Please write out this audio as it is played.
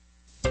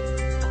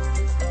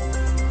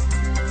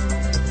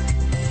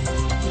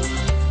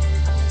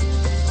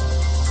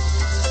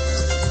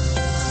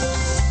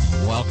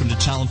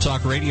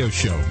Talent Talk Radio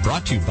Show,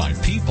 brought to you by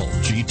People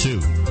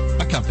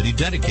G2, a company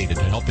dedicated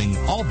to helping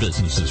all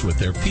businesses with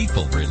their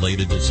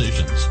people-related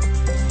decisions.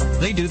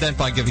 They do that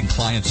by giving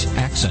clients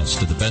access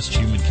to the best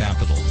human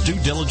capital, due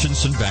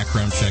diligence and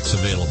background checks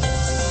available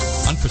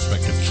on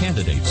prospective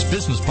candidates,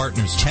 business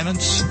partners,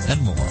 tenants,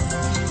 and more.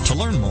 To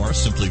learn more,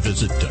 simply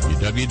visit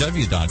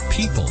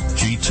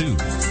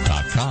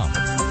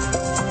www.peopleg2.com.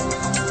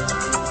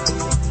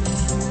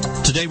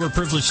 Today we're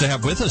privileged to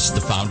have with us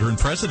the founder and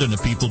president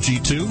of People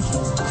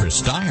G2,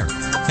 Chris Dyer.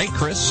 Hey,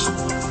 Chris.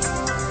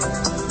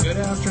 Good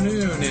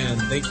afternoon,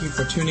 and thank you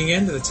for tuning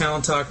in to the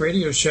Talent Talk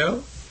Radio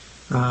Show.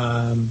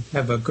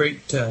 Have a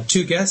great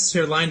two guests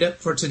here lined up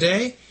for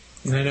today.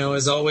 And I know,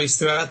 as always,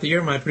 throughout the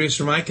year, my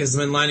producer Mike has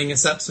been lining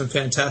us up some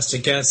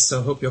fantastic guests,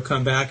 so hope you'll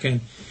come back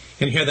and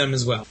hear them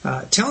as well.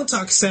 Talent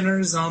Talk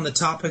centers on the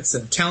topics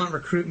of talent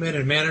recruitment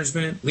and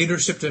management,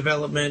 leadership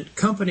development,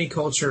 company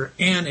culture,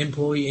 and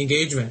employee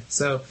engagement.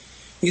 So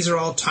these are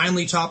all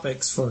timely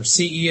topics for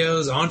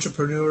CEOs,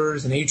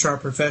 entrepreneurs, and HR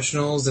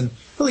professionals, and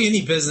really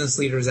any business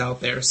leaders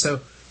out there. So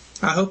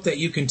I hope that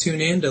you can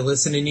tune in to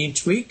listen in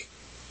each week.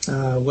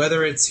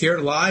 Whether it's here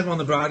live on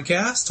the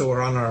broadcast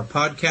or on our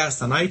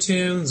podcast on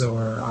iTunes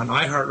or on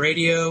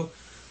iHeartRadio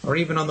or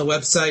even on the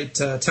website,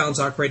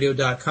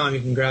 talenttalkradio.com, you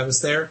can grab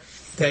us there,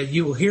 that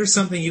you will hear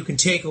something you can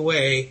take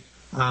away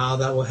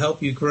that will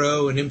help you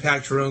grow and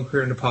impact your own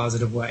career in a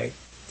positive way.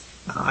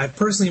 I've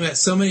personally met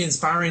so many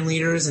inspiring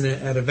leaders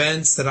at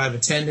events that I've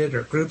attended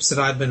or groups that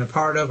I've been a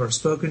part of or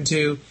spoken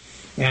to,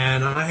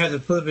 and I had the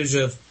privilege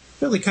of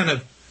really kind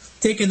of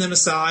taking them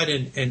aside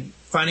and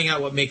finding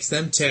out what makes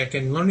them tick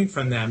and learning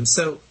from them.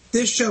 So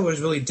this show is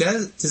really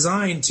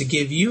designed to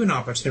give you an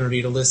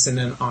opportunity to listen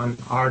in on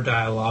our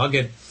dialogue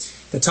and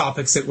the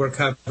topics that we're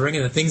covering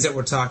and the things that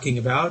we're talking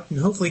about, and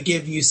hopefully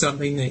give you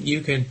something that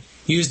you can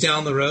use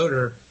down the road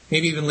or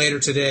maybe even later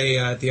today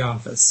at the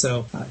office.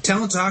 So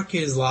Talent Talk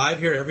is live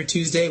here every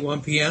Tuesday,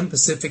 1 p.m.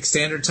 Pacific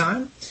Standard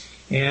Time.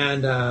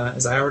 And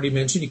as I already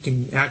mentioned, you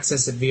can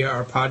access it via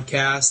our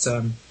podcast,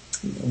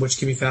 which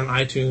can be found on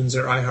iTunes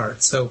or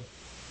iHeart. So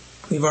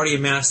we've already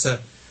amassed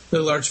a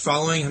really large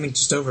following. I think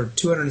just over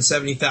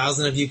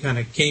 270,000 of you kind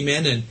of came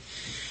in and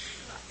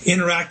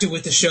interacted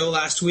with the show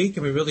last week,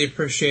 and we really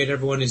appreciate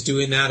everyone who's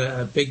doing that.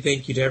 A big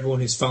thank you to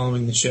everyone who's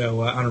following the show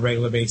on a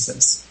regular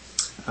basis.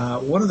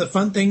 One of the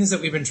fun things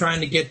that we've been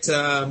trying to get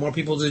more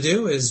people to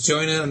do is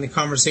join in on the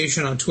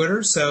conversation on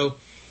Twitter. So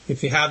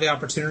if you have the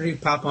opportunity,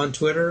 pop on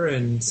Twitter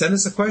and send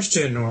us a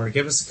question or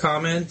give us a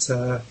comment,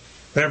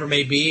 whatever it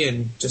may be,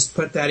 and just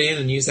put that in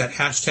and use that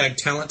hashtag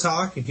Talent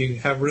Talk. If you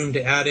have room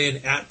to add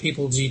in at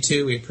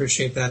PeopleG2, we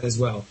appreciate that as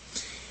well.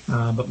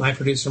 But my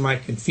producer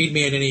Mike can feed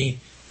me at any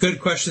good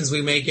questions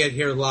we may get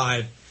here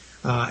live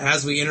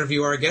as we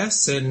interview our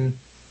guests. And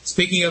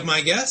speaking of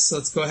my guests,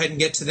 let's go ahead and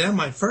get to them.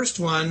 My first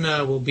one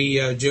will be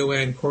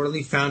JoAnn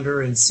Corley,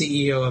 founder and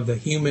CEO of the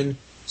Human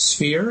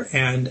Sphere.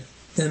 And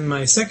then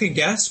my second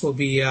guest will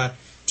be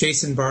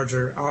Jason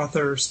Barger,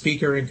 author,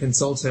 speaker, and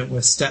consultant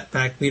with Step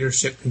Back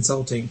Leadership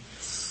Consulting.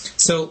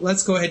 So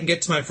let's go ahead and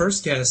get to my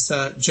first guest.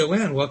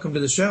 JoAnn, welcome to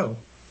the show.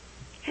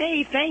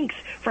 Hey, thanks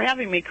for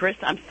having me, Chris.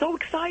 I'm so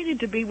excited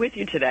to be with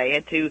you today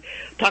and to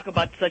talk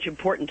about such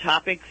important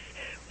topics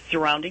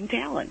surrounding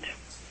talent.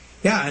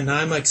 Yeah, and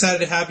I'm excited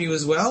to have you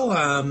as well.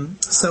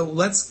 So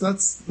let's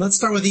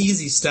start with the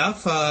easy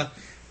stuff.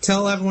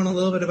 Tell everyone a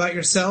little bit about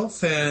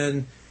yourself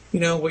and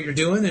what you're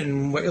doing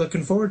and what you're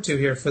looking forward to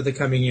here for the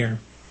coming year.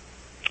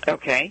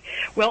 Okay.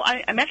 Well,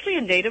 I'm actually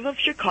a native of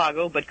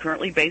Chicago, but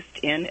currently based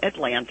in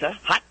Atlanta,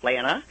 hot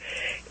Atlanta.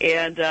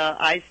 And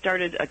I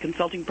started a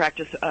consulting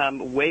practice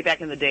way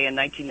back in the day in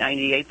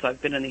 1998, so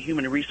I've been in the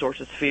human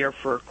resources sphere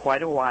for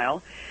quite a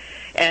while.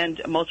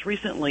 And most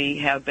recently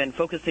have been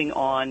focusing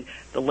on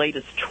the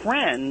latest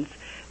trends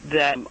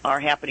that are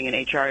happening in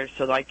HR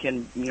so that I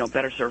can,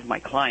 better serve my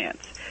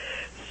clients.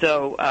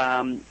 So,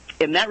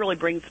 and that really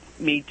brings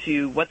me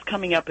to what's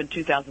coming up in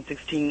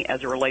 2016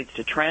 as it relates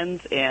to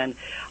trends, and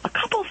a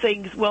couple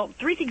things,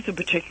 three things in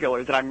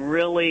particular that I'm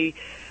really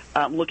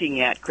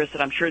looking at, Chris,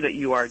 and I'm sure that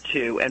you are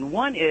too. And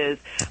one is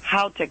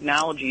how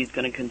technology is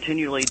going to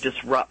continually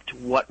disrupt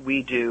what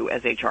we do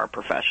as HR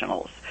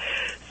professionals.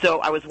 So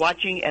I was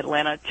watching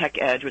Atlanta Tech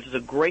Edge, which is a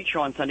great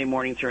show on Sunday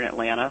mornings here in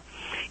Atlanta,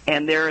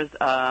 and there is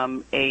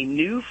a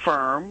new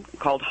firm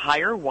called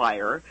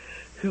HireWire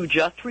who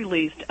just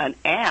released an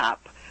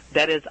app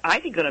that is, I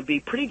think, going to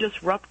be pretty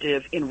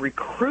disruptive in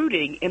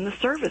recruiting in the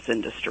service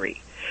industry,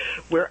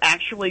 where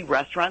actually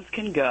restaurants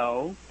can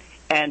go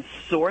and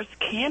source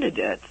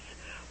candidates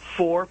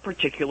for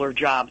particular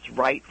jobs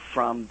right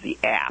from the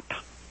app,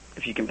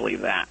 if you can believe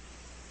that.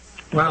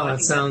 Wow,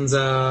 that sounds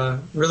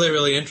really,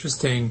 really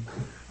interesting.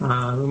 We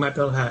might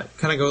be able to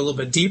kind of go a little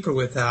bit deeper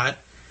with that.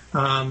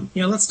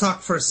 Let's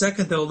talk for a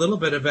second, though, a little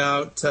bit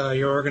about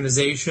your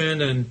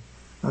organization and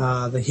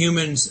the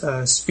human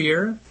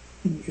sphere.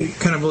 It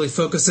kind of really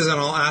focuses on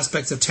all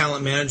aspects of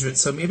talent management.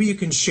 So maybe you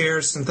can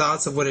share some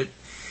thoughts of what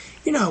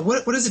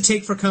does it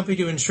take for a company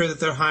to ensure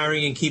that they're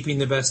hiring and keeping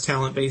the best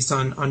talent based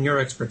on your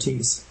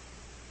expertise?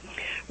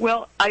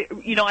 Well, I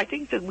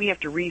think that we have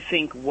to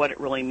rethink what it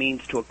really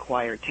means to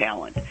acquire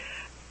talent.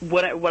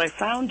 What I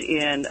found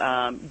in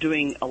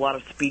doing a lot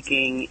of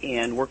speaking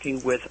and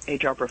working with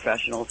HR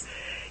professionals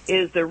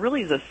is there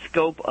really is a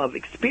scope of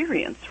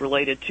experience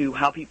related to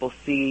how people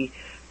see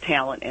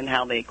talent and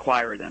how they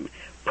acquire them.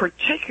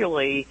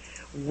 Particularly,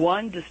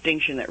 one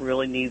distinction that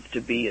really needs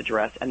to be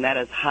addressed, and that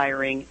is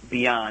hiring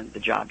beyond the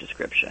job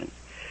description.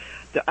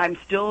 I'm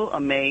still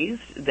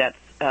amazed that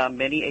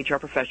many HR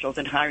professionals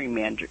and hiring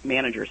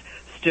managers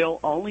still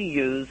only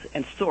use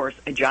and source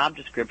a job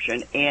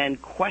description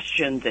and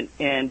questions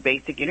and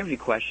basic interview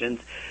questions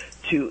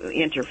to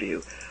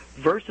interview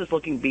versus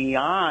looking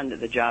beyond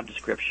the job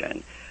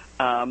description,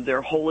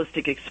 their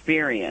holistic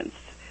experience,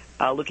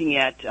 looking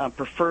at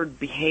preferred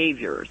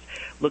behaviors,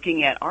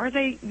 looking at are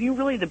they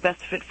really the best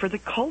fit for the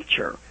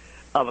culture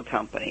of a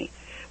company.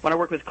 When I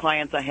work with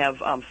clients, I have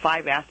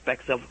 5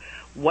 aspects of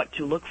what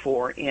to look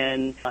for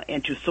and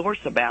to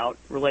source about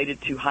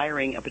related to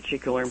hiring a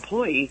particular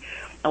employee.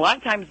 A lot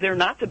of times they're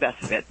not the best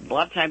fit. A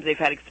lot of times they've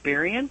had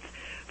experience,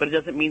 but it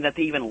doesn't mean that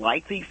they even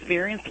like the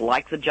experience,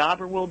 like the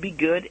job, or will be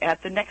good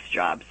at the next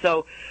job.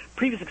 So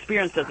previous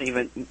experience doesn't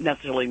even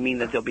necessarily mean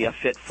that they'll be a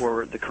fit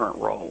for the current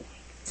role.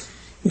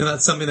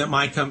 That's something that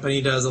my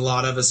company does a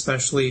lot of,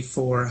 especially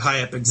for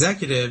high-up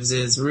executives,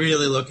 is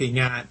really looking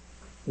at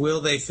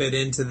will they fit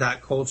into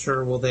that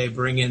culture? Will they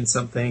bring in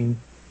something,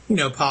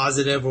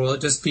 positive, or will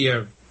it just be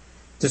a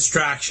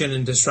distraction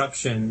and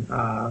disruption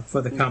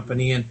for the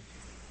company? And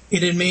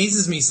it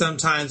amazes me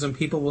sometimes when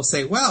people will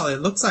say, well,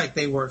 it looks like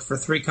they worked for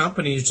 3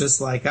 companies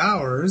just like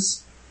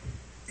ours,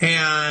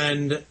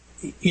 and,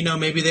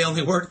 maybe they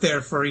only worked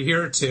there for a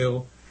year or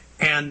 2,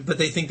 but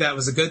they think that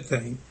was a good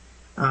thing.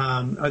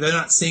 Or they're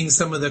not seeing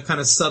some of the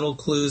kind of subtle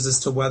clues as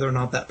to whether or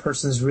not that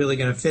person is really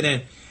going to fit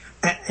in.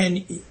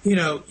 And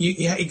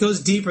it goes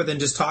deeper than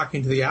just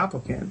talking to the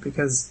applicant,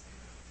 because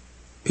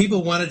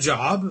people want a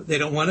job. They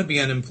don't want to be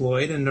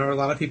unemployed. And there are a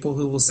lot of people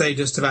who will say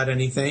just about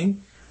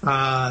anything,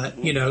 to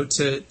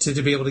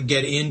be able to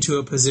get into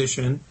a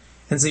position.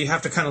 And so you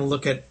have to kind of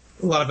look at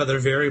a lot of other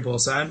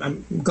variables. So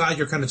I'm glad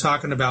you're kind of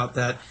talking about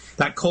that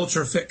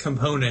culture fit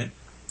component.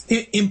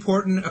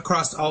 Important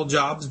across all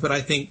jobs, but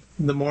I think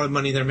the more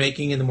money they're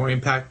making and the more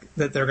impact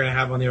that they're going to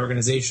have on the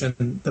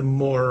organization, the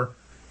more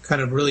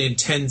kind of really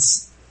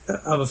intense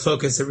of a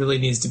focus it really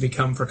needs to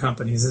become for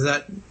companies. Is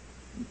that,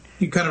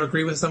 you kind of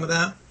agree with some of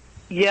that?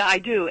 Yeah, I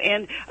do.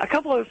 And a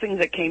couple of things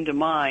that came to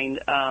mind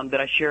that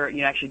I share,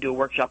 actually do a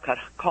workshop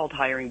called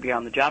Hiring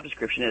Beyond the Job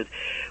Description, is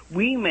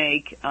we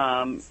make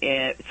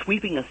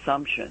sweeping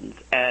assumptions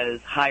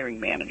as hiring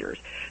managers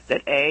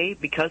that, A,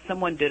 because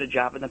someone did a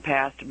job in the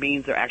past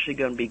means they're actually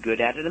going to be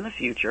good at it in the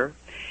future,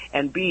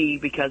 and B,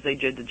 because they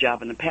did the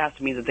job in the past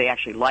means that they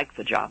actually like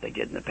the job they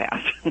did in the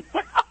past.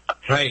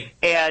 Right.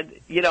 And,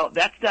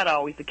 that's not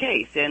always the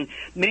case. And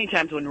many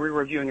times when we're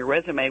reviewing a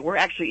resume, we're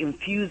actually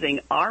infusing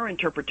our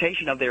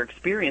interpretation of their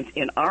experience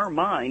in our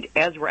mind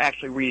as we're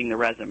actually reading the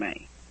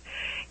resume.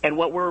 And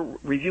what we're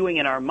reviewing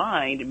in our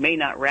mind may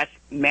not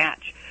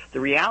match the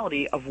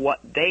reality of what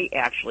they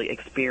actually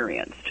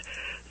experienced.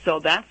 So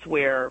that's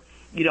where,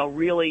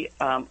 really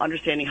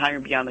understanding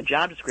hiring beyond the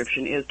job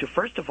description is to,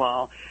 first of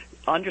all,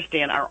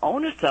 understand our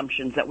own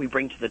assumptions that we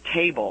bring to the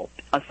table,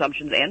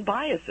 assumptions and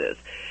biases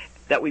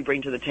that we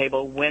bring to the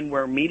table when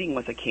we're meeting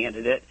with a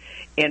candidate,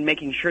 and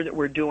making sure that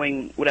we're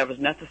doing whatever's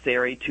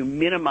necessary to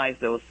minimize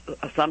those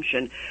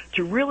assumptions,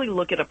 to really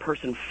look at a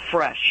person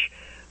fresh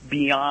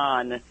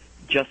beyond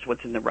just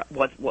what's on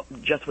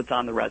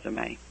the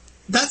resume.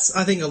 That's,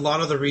 I think, a lot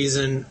of the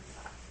reason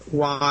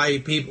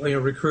why people,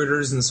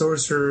 recruiters and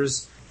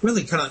sourcers,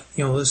 really kind of,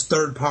 those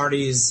third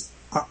parties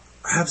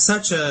have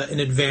such an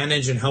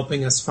advantage in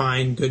helping us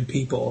find good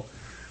people.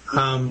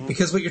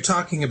 Because what you're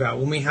talking about,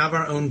 when we have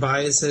our own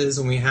biases,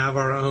 when we have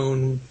our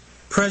own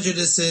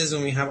prejudices,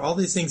 when we have all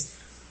these things,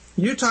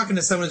 you're talking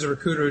to someone as a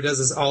recruiter who does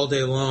this all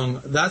day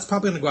long, that's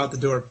probably going to go out the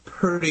door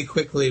pretty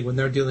quickly when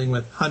they're dealing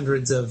with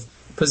hundreds of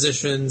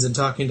positions and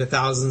talking to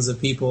thousands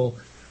of people.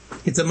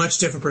 It's a much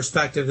different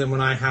perspective than when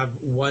I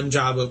have one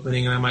job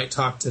opening and I might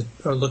talk to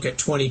or look at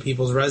 20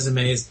 people's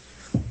resumes.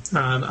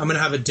 I'm going to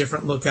have a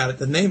different look at it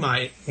than they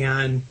might.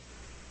 And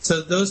so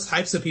those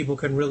types of people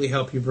can really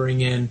help you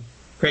bring in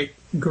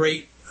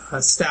great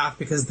staff,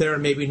 because they're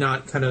maybe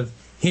not kind of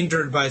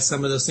hindered by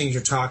some of those things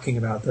you're talking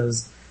about,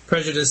 those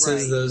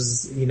prejudices, right,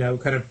 those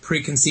kind of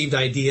preconceived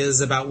ideas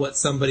about what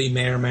somebody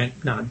may or may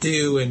not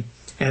do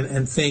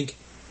and think.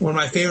 One of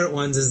my favorite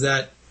ones is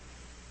that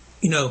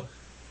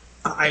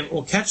I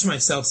will catch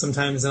myself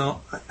sometimes and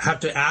I'll have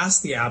to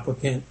ask the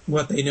applicant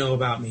what they know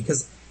about me,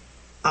 because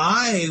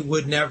I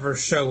would never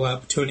show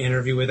up to an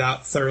interview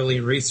without thoroughly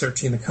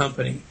researching the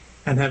company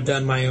and have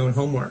done my own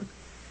homework.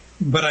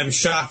 But I'm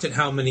shocked at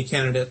how many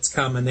candidates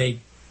come and they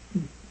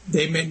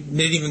didn't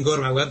even go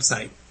to my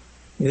website.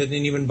 They didn't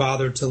even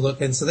bother to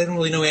look, and so they don't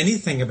really know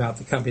anything about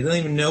the company. They don't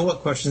even know what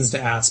questions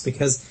to ask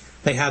because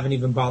they haven't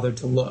even bothered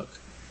to look.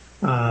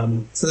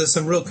 So there's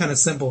some real kind of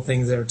simple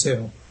things there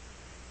too.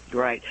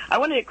 Right.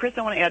 Chris,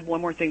 I want to add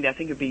one more thing that I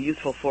think would be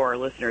useful for our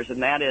listeners,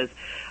 and that is,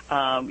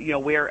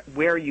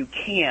 where you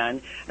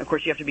can. And of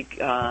course, you have to be,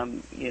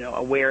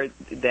 aware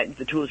that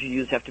the tools you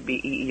use have to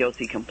be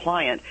EEOC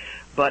compliant.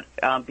 But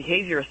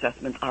behavior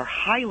assessments are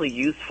highly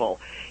useful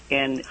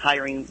in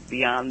hiring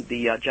beyond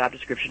the job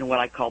description and what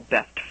I call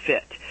best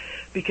fit.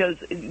 Because,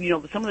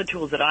 some of the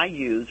tools that I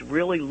use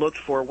really look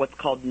for what's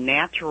called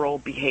natural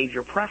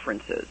behavior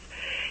preferences.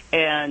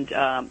 And,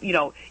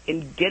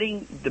 in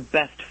getting the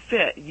best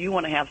fit, you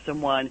want to have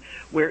someone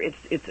where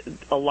it's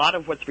a lot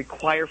of what's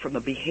required from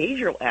the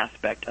behavioral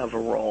aspect of a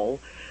role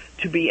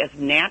to be as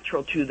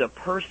natural to the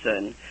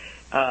person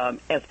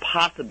as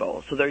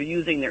possible. So they're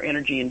using their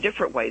energy in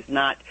different ways,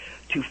 not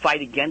to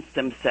fight against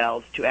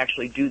themselves to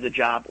actually do the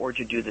job or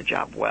to do the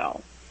job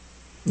well.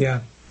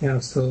 Yeah,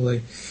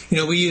 absolutely.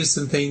 We use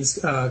some things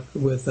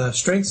with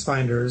Strengths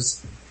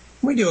Finders.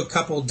 We do a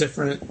couple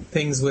different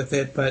things with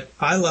it, but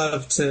I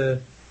love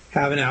to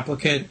have an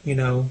applicant,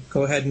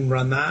 go ahead and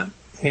run that.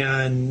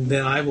 And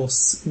then I will,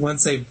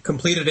 once they've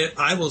completed it,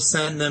 I will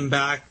send them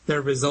back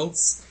their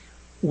results,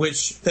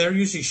 which they're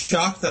usually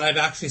shocked that I've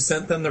actually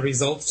sent them the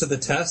results to the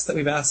test that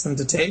we've asked them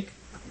to take.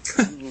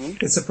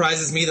 Mm-hmm. It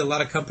surprises me that a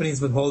lot of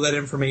companies withhold that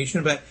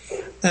information. But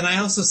then I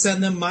also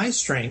send them my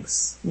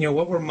strengths.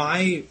 What were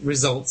my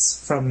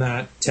results from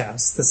that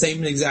test? The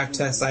same exact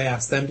test I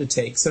asked them to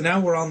take. So now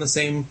we're on the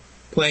same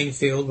playing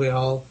field. We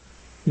all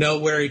know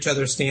where each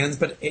other stands,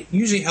 but it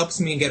usually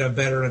helps me get a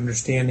better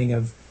understanding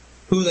of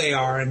who they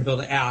are and be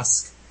able to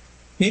ask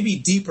maybe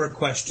deeper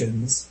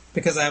questions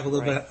because I have a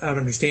little bit of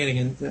understanding.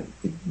 And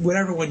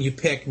whatever one you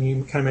pick, and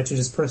you kind of mentioned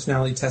just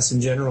personality tests in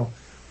general,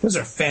 those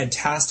are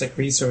fantastic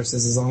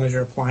resources as long as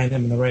you're applying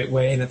them in the right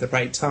way and at the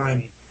right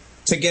time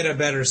to get a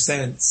better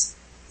sense.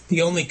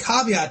 The only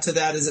caveat to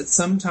that is that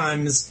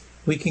sometimes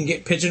we can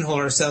pigeonhole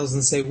ourselves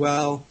and say,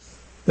 well,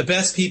 the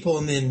best people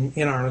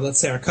in our, let's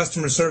say, our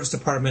customer service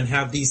department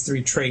have these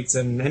 3 traits,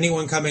 and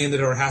anyone coming in the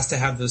door has to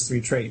have those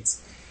 3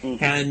 traits.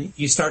 Mm-hmm. And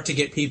you start to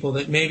get people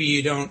that maybe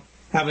you don't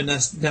have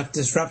enough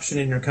disruption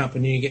in your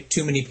company. You get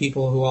too many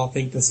people who all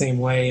think the same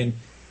way and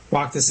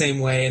walk the same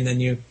way, and then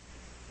you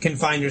can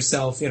find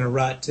yourself in a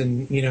rut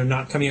and,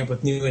 not coming up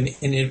with new and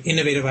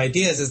innovative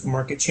ideas as the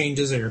market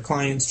changes or your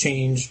clients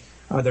change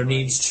or their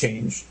needs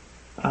change.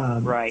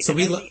 So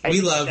we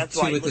love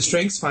to, with the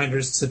Strengths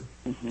Finders,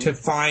 to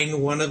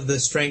find one of the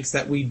strengths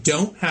that we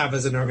don't have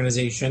as an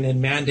organization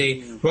and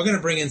mandate we're going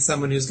to bring in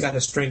someone who's got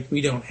a strength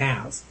we don't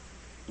have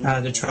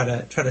to try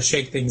to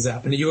shake things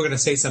up. And you were going to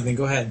say something.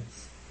 Go ahead.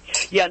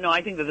 Yeah, no,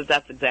 I think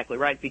that's exactly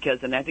right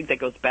and I think that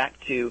goes back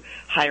to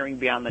hiring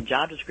beyond the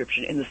job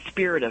description in the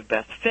spirit of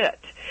best fit.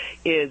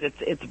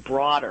 It's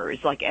broader.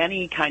 It's like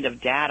any kind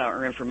of data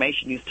or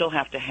information. You still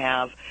have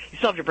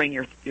to bring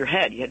your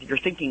head, your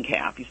thinking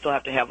cap. You still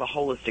have to have a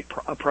holistic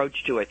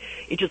approach to it.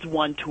 It's just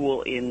one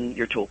tool in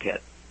your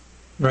toolkit.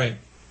 Right.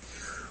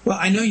 Well,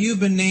 I know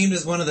you've been named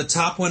as one of the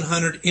top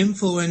 100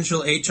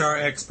 influential HR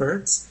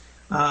experts.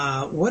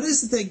 What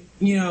is it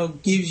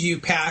that, gives you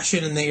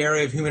passion in the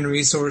area of human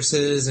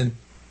resources and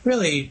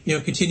really,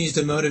 continues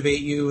to motivate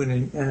you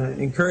and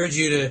encourage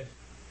you to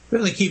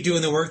really keep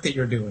doing the work that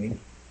you're doing?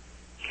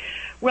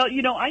 Well,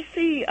 I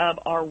see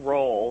our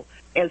role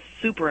as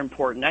super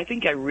important. I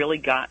think I really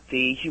got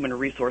the human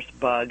resource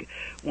bug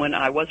when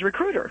I was a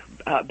recruiter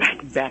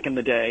back in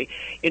the day.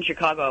 In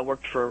Chicago, I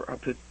worked for a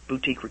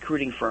boutique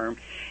recruiting firm,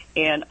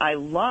 and I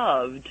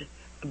loved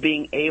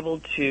being able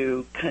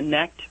to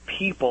connect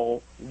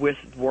people with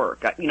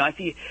work. I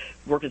see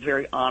work as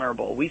very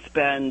honorable. We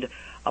spend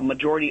a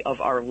majority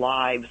of our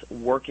lives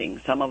working.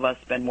 Some of us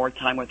spend more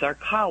time with our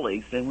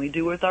colleagues than we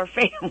do with our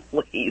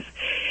families.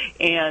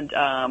 And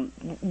I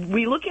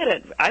look at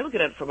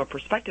it from a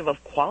perspective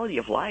of quality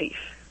of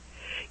life.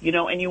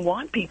 And you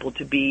want people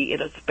to be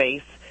in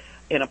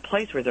a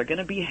place where they're going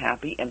to be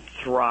happy and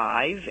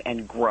thrive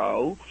and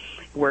grow,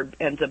 where it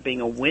ends up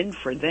being a win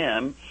for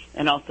them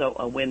and also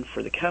a win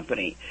for the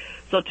company.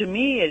 So to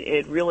me,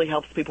 it really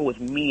helps people with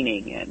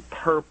meaning and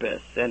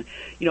purpose and,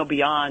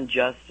 beyond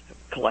just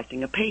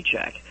collecting a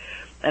paycheck.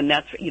 And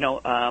that's,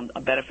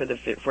 a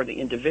benefit for the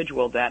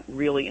individual that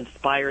really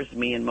inspires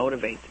me and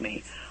motivates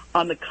me.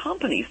 On the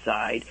company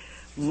side,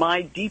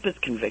 my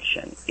deepest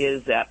conviction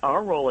is that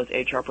our role as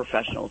HR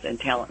professionals and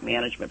talent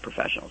management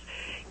professionals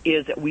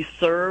is that we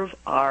serve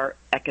our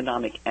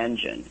economic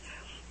engine.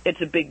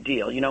 It's a big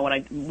deal.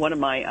 One of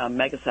my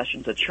mega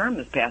sessions at SHRM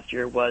this past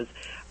year was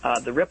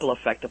the ripple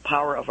effect, the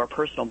power of our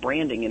personal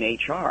branding in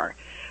HR.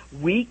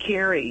 We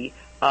carry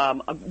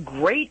a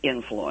great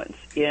influence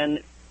in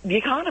the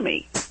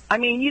economy. I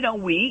mean,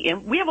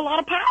 we have a lot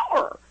of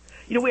power.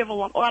 We have a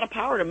lot of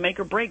power to make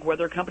or break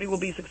whether a company will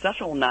be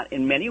successful or not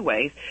in many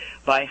ways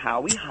by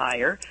how we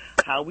hire,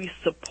 how we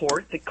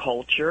support the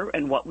culture,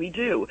 and what we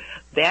do.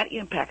 That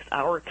impacts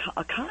our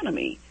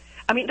economy.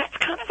 I mean, that's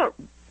kind of a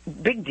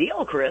big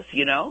deal, Chris,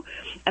 And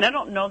I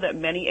don't know that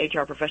many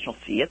HR professionals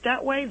see it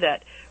that way,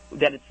 that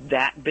it's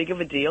that big of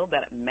a deal,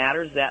 that it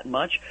matters that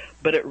much,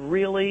 but it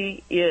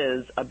really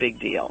is a big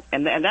deal.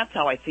 And that's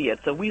how I see it.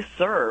 So we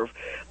serve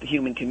the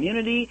human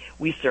community,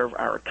 we serve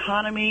our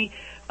economy,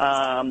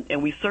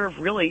 And we serve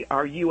really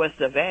our U.S.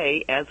 of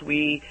A. as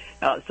we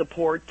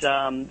support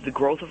the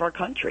growth of our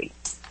country.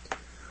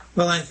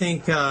 Well, I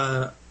think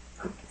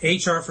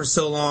HR for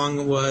so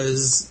long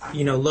was,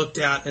 looked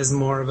at as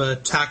more of a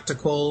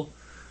tactical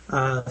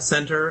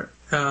center.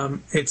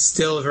 It's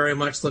still very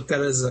much looked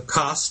at as a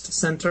cost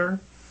center.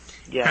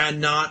 Yeah.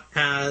 And not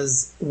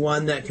as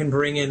one that can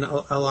bring in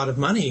a lot of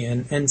money.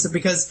 And so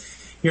because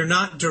you're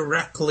not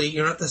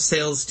the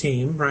sales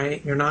team,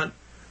 right? You're not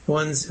the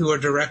ones who are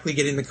directly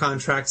getting the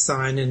contract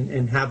signed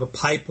and have a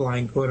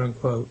pipeline, quote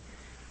unquote.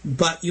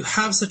 But you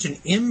have such an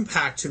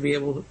impact to be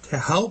able to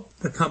help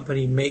the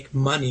company make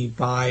money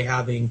by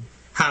having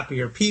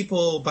happier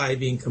people, by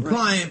being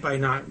compliant, by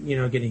not,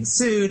 getting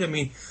sued. I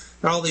mean,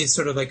 there are all these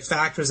sort of like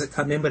factors that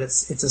come in, but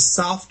it's a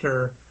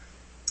softer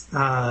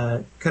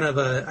kind of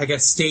a, I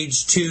guess,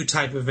 stage 2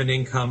 type of an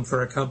income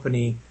for a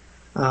company,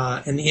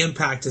 and the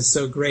impact is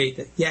so great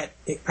that yet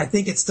I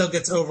think it still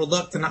gets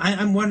overlooked. And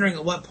I'm wondering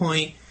at what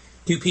point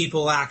do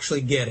people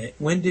actually get it?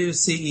 When do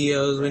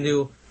CEOs,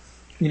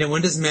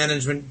 when does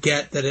management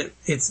get that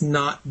it's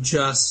not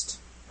just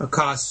a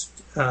cost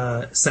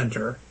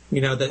center,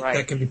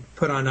 that can be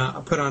put on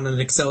an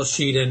Excel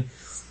sheet and,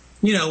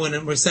 when a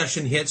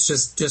recession hits,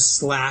 just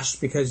slashed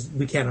because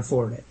we can't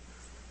afford it.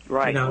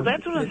 Right. Well,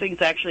 that's one of the things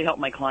I actually help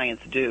my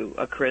clients do,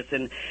 Chris,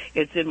 and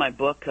it's in my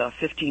book,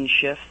 15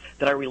 Shifts,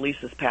 that I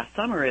released this past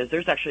summer.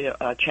 There's actually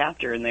a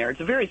chapter in there.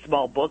 It's a very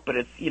small book, but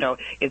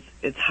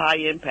it's high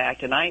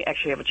impact, and I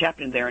actually have a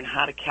chapter in there on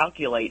how to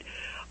calculate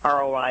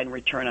ROI and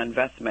return on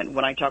investment.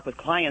 When I talk with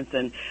clients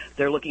and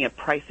they're looking at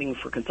pricing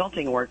for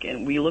consulting work,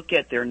 and we look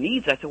at their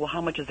needs, I say, well,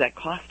 how much is that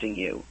costing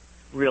you?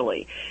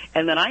 Really.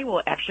 And then I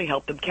will actually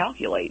help them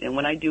calculate. And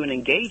when I do an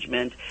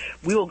engagement,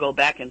 we will go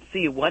back and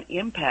see what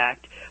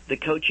impact the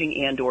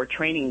coaching and or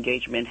training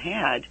engagement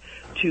had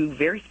to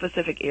very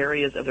specific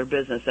areas of their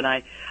business. And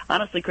I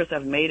honestly, Chris,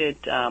 I've made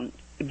it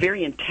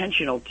very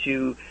intentional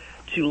to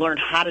learn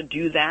how to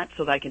do that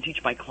so that I can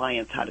teach my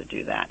clients how to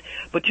do that.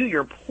 But to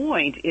your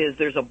point is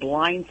there's a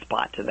blind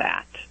spot to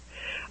that.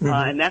 Mm-hmm.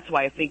 And that's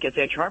why I think as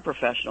HR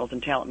professionals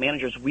and talent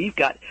managers,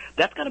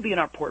 that's got to be in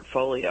our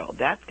portfolio.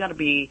 That's got to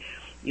be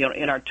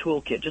in our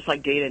toolkit, just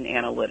like data and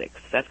analytics.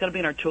 That's got to be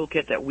in our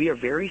toolkit, that we are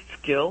very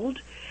skilled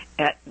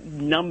at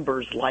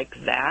numbers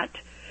like that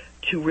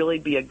to really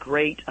be a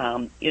great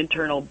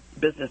internal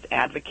business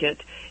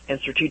advocate and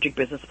strategic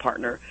business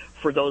partner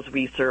for those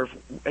we serve,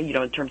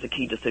 in terms of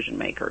key decision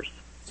makers.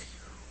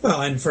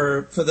 Well, and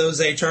for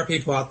those HR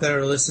people out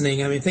there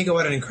listening, I mean, think of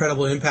what an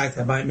incredible impact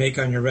that might make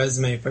on your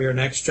resume for your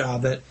next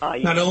job. That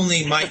not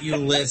only might you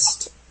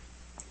list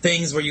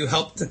things where you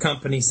helped the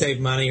company save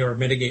money or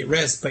mitigate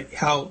risk, but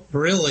how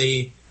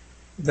really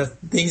the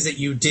things that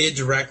you did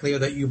directly or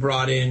that you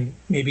brought in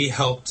maybe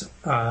helped,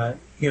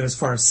 as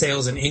far as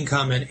sales and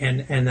income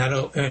and that,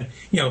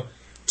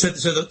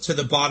 to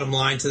the bottom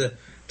line,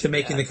 to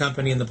making the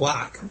company in the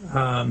black.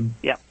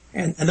 Yeah.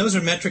 And those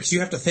are metrics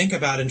you have to think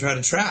about and try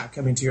to track.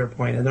 I mean, to your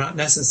point, and they're not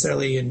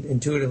necessarily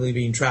intuitively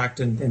being tracked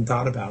and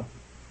thought about.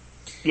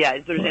 Yeah,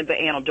 there's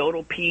the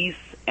anecdotal piece,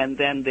 and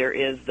then there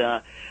is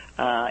the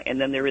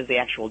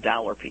actual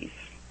dollar piece.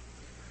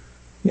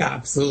 Yeah,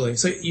 absolutely.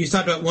 So you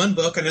talked about one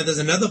book. I know there's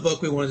another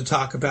book we wanted to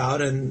talk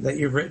about, and that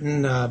you've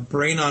written,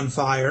 Brain on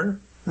Fire,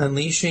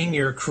 Unleashing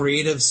Your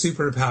Creative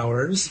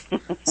Superpowers.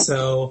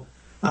 So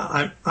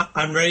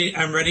I'm ready.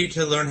 I'm ready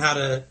to learn how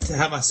to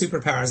have my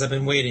superpowers. I've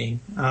been waiting.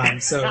 Yeah.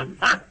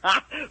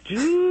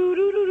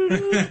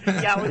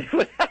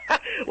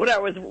 When I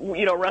was,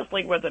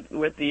 wrestling with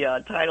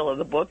the title of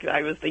the book,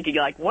 I was thinking,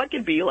 like, what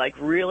could be like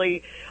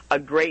really a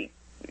great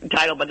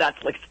title, but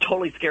that's like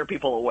totally scare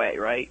people away,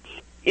 right?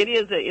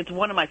 It's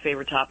one of my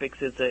favorite topics.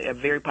 It's a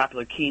very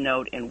popular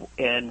keynote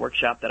and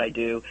workshop that I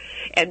do.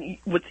 And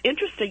what's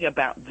interesting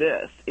about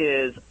this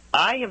is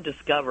I have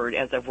discovered,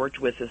 as I've worked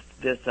with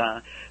this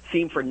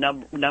theme for a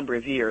number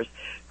of years,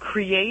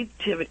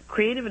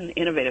 creative and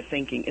innovative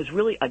thinking is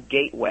really a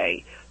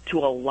gateway to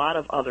a lot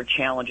of other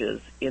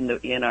challenges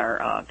in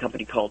our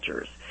company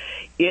cultures.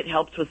 It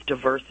helps with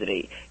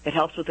diversity. It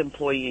helps with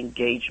employee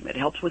engagement. It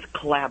helps with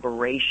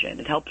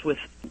collaboration. It helps with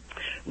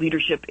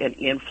leadership and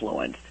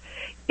influence,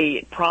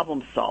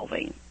 problem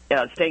solving,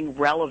 staying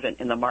relevant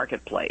in the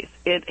marketplace.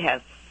 It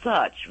has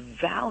such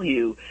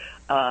value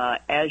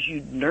as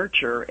you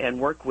nurture and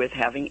work with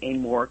having a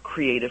more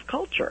creative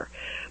culture.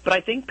 But I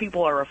think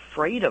people are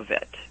afraid of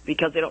it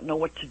because they don't know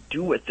what to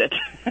do with it.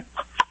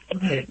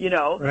 Right.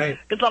 Right.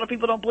 Because a lot of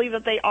people don't believe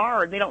that they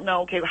are. They don't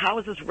know, okay, how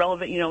is this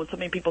relevant? So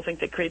many people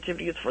think that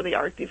creativity is for the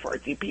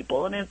artsy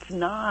people, and it's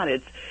not.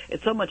 It's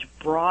so much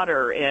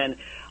broader and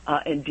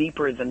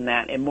deeper than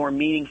that, and more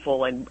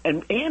meaningful and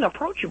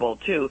approachable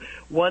too,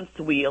 once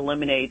we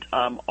eliminate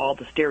all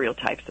the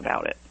stereotypes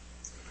about it.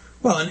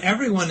 Well, and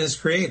everyone is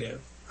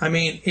creative. I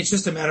mean, it's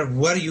just a matter of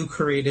what are you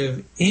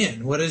creative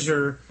in? What is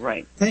your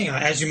thing?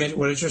 As you mentioned,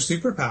 what is your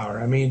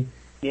superpower? I mean,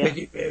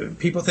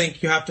 people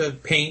think you have to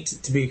paint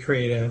to be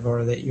creative,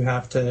 or that you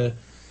have to,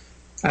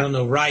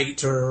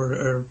 write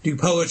or do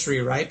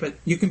poetry, right? But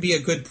you can be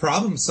a good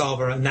problem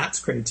solver, and that's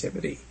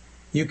creativity.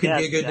 You can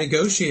be a good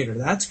negotiator.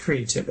 That's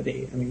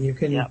creativity. I mean, you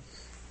can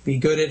be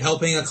good at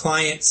helping a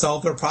client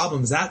solve their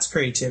problems. That's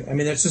creativity. I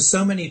mean, there's just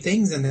so many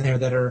things in there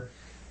that are,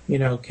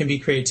 can be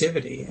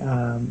creativity.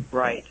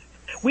 Right.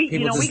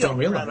 People just don't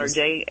realize. Our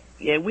day,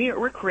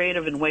 we're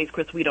creative in ways,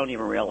 Chris, we don't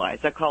even realize.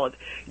 I call it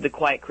the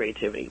quiet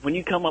creativity. When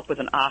you come up with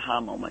an aha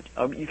moment,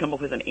 or you come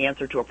up with an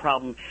answer to a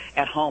problem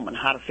at home on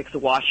how to fix a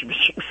washing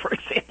machine, for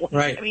example.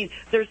 Right. I mean,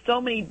 there's so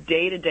many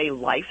day-to-day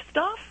life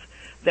stuff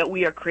that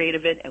we are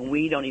creative in, and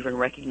we don't even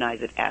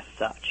recognize it as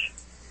such.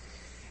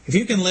 If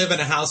you can live in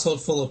a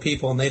household full of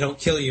people and they don't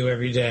kill you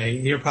every day,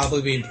 you're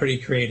probably being pretty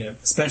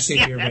creative, especially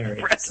if you're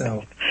married. Right.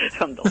 So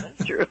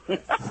that's true.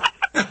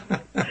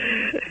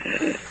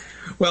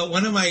 Well,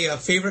 one of my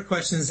favorite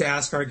questions to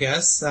ask our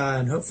guests,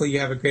 and hopefully you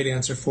have a great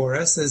answer for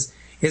us, is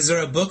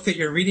there a book that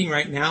you're reading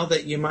right now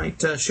that you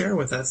might share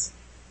with us?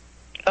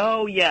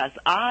 Oh, yes.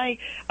 I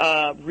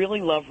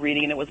really love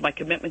reading, and it was my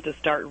commitment to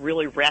start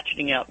really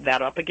ratcheting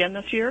that up again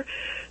this year.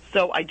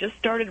 So I just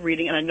started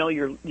reading, and I know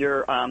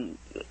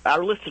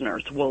our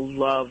listeners will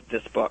love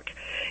this book.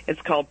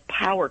 It's called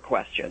Power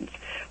Questions,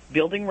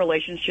 Building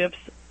Relationships,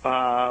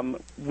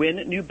 Win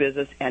New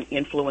Business, and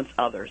Influence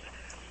Others.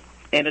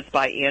 And it's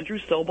by Andrew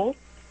Sobel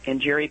and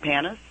Jerry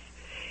Panis.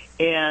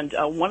 And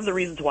one of the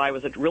reasons why I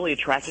was really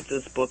attracted to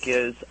this book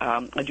is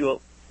I do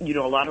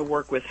a lot of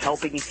work with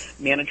helping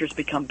managers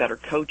become better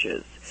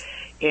coaches.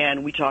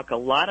 And we talk a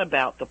lot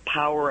about the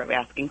power of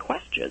asking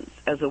questions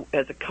as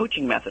a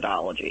coaching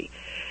methodology.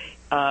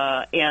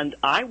 And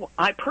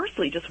I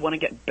personally just want to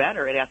get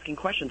better at asking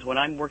questions. When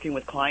I'm working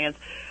with clients,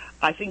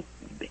 I think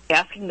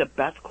asking the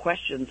best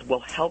questions will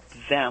help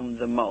them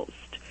the most.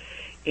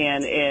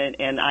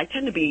 And I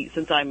tend to be,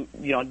 since I'm,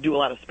 do a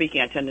lot of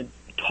speaking, I tend to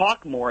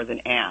talk more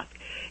than ask.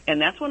 And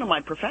that's one of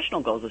my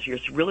professional goals this year,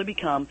 is to really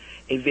become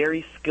a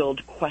very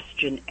skilled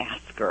question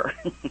asker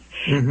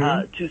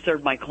to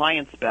serve my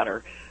clients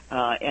better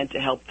and to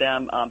help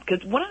them.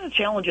 Because one of the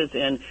challenges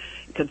in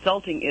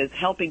consulting is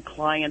helping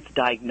clients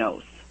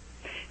diagnose,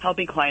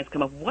 helping clients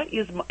come up, what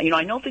is my,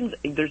 I know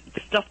there's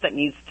stuff that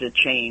needs to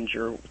change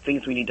or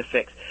things we need to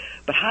fix,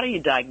 but how do you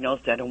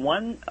diagnose that? And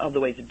one of the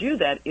ways to do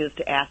that is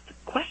to ask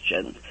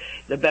questions.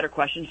 The better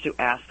questions to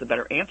ask, the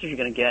better answers you're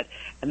going to get,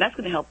 and that's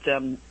going to help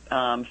them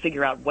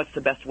figure out what's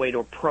the best way to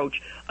approach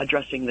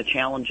addressing the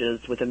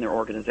challenges within their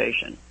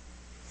organization.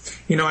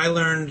 I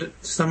learned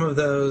some of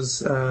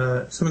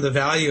the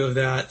value of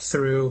that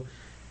through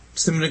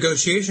some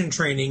negotiation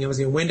training. It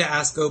was when to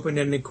ask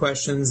open-ended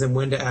questions and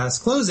when to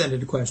ask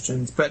closed-ended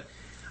questions. But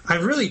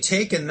I've really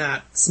taken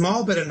that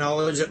small bit of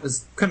knowledge that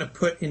was kind of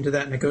put into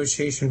that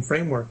negotiation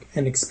framework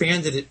and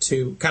expanded it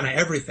to kind of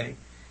everything.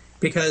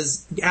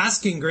 Because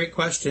asking great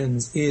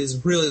questions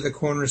is really the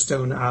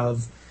cornerstone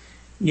of,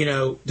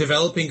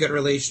 developing good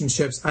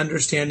relationships,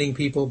 understanding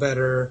people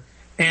better,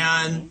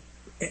 and,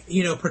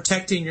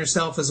 protecting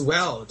yourself as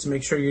well to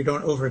make sure you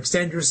don't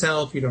overextend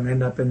yourself, you don't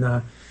end up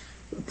in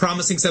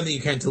promising something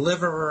you can't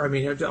deliver. I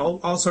mean,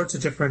 all sorts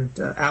of different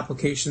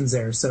applications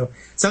there. So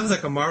it sounds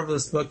like a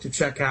marvelous book to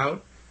check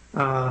out.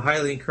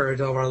 Highly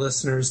encourage all of our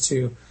listeners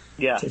to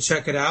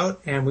check it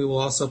out, and we will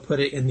also put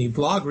it in the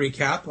blog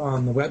recap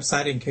on the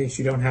website in case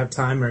you don't have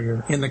time or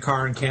you're in the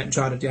car and can't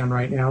jot it down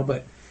right now.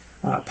 But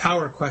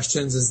Power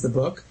Questions is the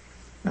book.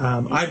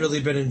 I've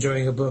really been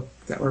enjoying a book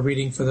that we're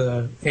reading for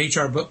the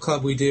HR book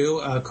club we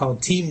do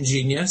called Team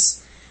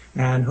Genius,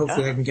 and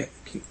hopefully I can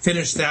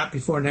finish that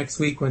before next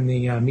week when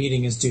the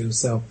meeting is due.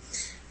 So,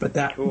 but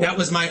that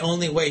was my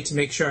only way to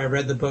make sure I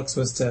read the books,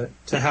 was to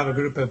have a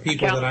group of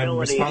people that I'm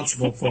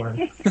responsible for.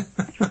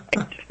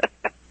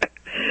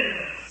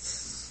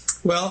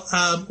 Well,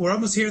 we're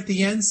almost here at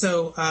the end.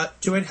 So,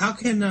 JoAnn, how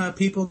can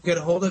people get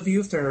a hold of you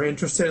if they're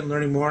interested in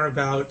learning more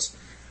about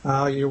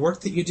your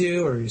work that you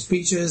do, or your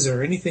speeches,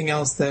 or anything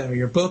else or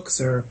your books,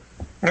 or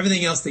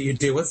everything else that you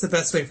do? What's the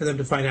best way for them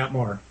to find out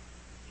more?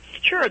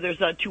 Sure. There's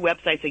two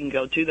websites they can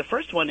go to. The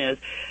first one is,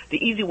 the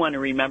easy one to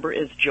remember,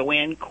 is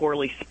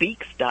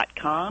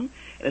JoAnnCorleySpeaks.com.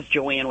 And it's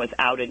JoAnn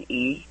without an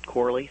E,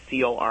 Corley,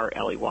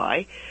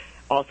 Corley.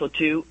 Also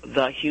to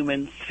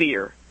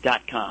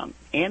TheHumanSphere.com.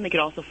 And they can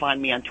also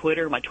find me on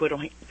Twitter. My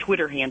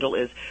Twitter handle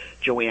is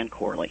JoAnn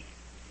Corley.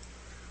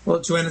 Well,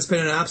 JoAnn, it's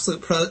been an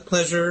absolute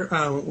pleasure.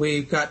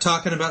 We got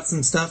talking about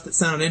some stuff that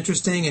sounded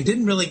interesting and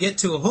didn't really get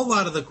to a whole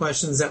lot of the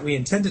questions that we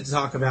intended to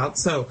talk about.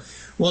 So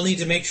we'll need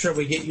to make sure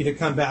we get you to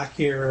come back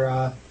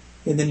here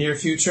in the near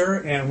future,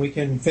 and we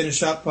can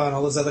finish up on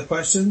all those other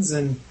questions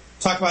and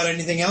talk about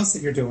anything else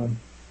that you're doing.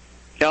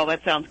 Oh,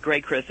 that sounds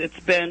great, Chris. It's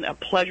been a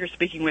pleasure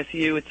speaking with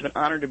you. It's an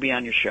honor to be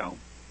on your show.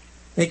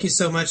 Thank you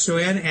so much,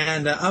 JoAnn.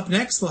 And up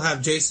next, we'll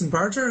have Jason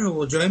Barger, who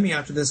will join me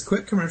after this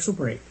quick commercial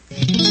break.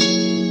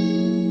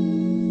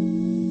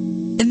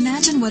 Imagine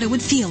Imagine what it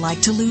would feel like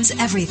to lose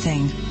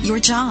everything. Your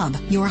job,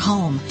 your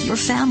home, your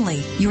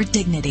family, your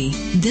dignity.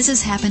 This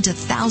has happened to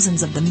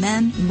thousands of the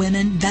men,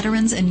 women,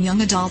 veterans, and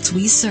young adults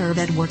we serve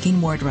at Working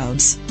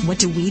Wardrobes. What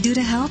do we do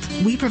to help?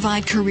 We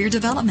provide career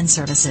development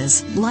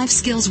services, life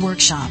skills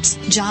workshops,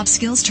 job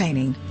skills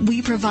training.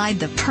 We provide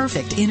the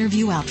perfect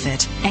interview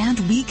outfit, and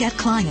we get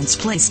clients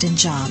placed in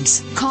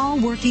jobs. Call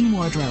Working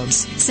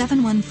Wardrobes,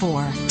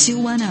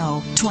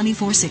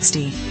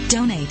 714-210-2460.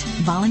 Donate,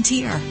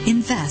 volunteer,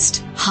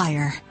 invest,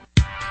 hire.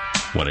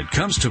 When it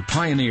comes to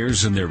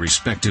pioneers in their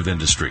respective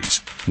industries,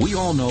 we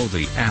all know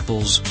the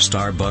Apples,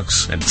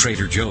 Starbucks, and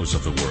Trader Joe's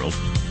of the world.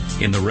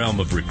 In the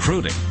realm of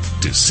recruiting,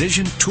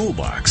 Decision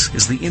Toolbox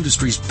is the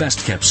industry's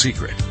best-kept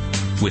secret,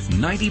 with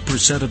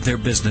 90% of their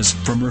business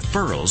from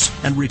referrals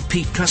and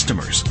repeat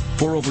customers.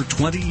 For over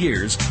 20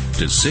 years,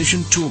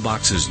 Decision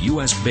Toolbox's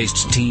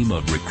U.S.-based team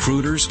of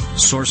recruiters,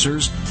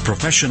 sourcers,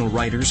 professional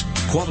writers,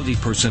 quality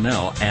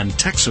personnel, and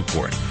tech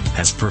support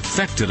has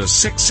perfected a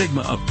Six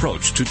Sigma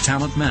approach to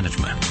talent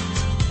management.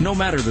 No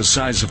matter the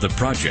size of the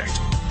project,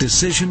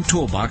 Decision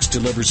Toolbox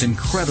delivers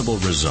incredible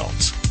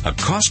results. A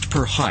cost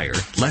per hire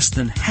less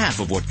than half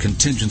of what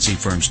contingency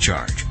firms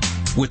charge,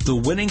 with the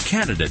winning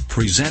candidate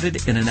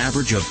presented in an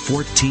average of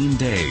 14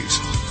 days,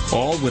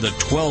 all with a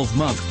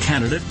 12-month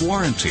candidate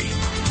warranty.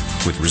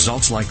 With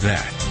results like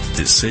that,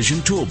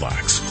 Decision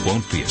Toolbox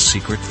won't be a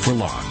secret for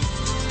long.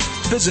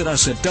 Visit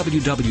us at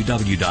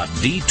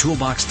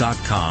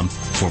www.thetoolbox.com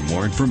for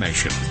more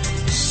information.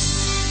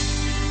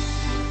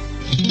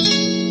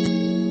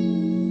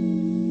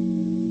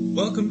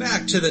 Welcome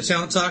back to the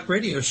Talent Talk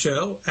Radio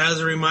Show. As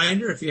a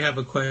reminder, if you have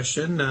a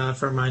question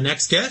for my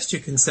next guest, you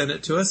can send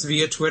it to us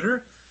via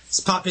Twitter.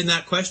 Just pop in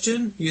that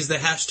question, use the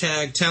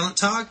hashtag Talent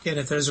Talk, and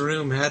if there's a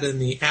room, add in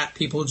the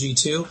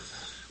 @PeopleG2.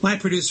 My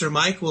producer,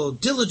 Mike, will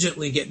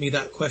diligently get me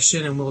that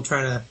question, and we'll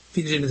try to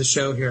feed it into the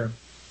show here.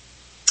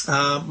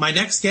 My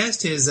next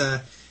guest is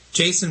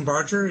Jason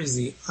Barger.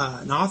 He's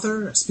an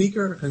author, a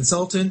speaker, a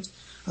consultant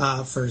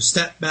for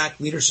Step Back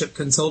Leadership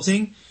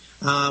Consulting.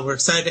 We're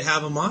excited to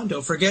have him on.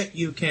 Don't forget,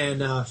 you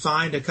can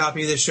find a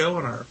copy of the show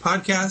on our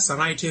podcast, on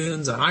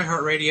iTunes, on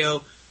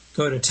iHeartRadio.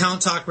 Go to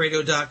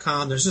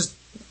talenttalkradio.com. There's just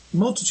a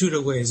multitude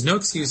of ways. No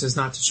excuses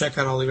not to check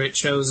out all the great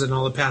shows and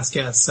all the past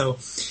guests. So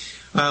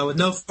with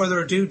no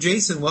further ado,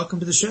 Jason, welcome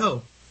to the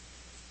show.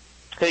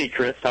 Hey,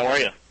 Chris. How are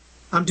you?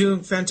 I'm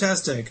doing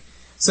fantastic.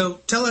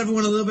 So tell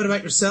everyone a little bit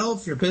about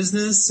yourself, your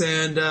business,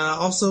 and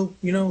also,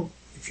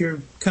 if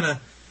you're kind of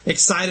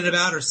excited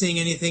about or seeing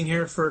anything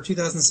here for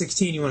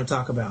 2016 you want to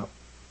talk about.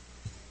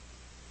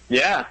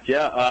 Yeah.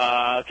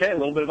 Okay, a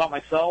little bit about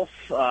myself.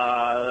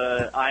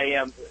 I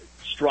am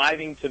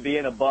striving to be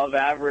an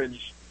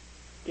above-average,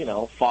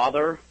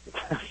 father,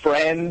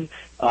 friend,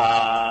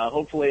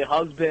 hopefully a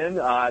husband.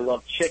 I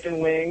love chicken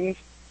wings.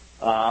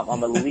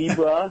 I'm a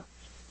Libra.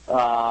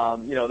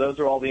 Those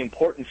are all the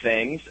important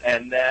things.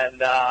 And then,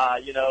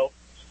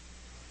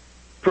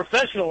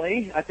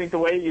 professionally, I think the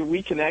way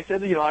we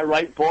connected, I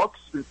write books.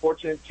 Been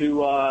fortunate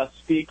to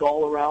speak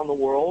all around the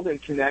world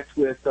and connect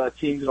with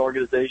teams and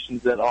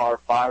organizations that are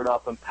fired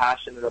up and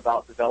passionate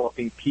about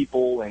developing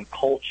people and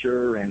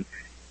culture and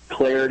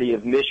clarity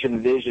of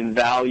mission, vision,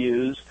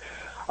 values.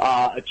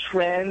 A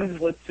trend,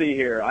 let's see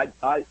here. A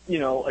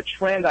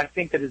trend I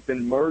think that has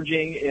been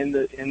merging in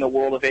the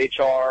world of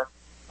HR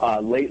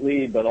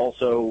lately, but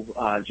also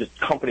just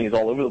companies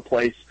all over the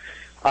place.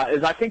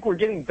 Is I think we're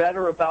getting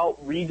better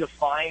about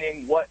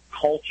redefining what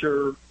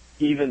culture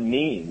even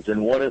means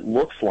and what it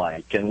looks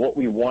like and what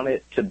we want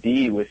it to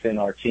be within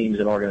our teams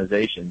and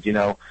organizations.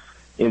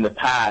 In the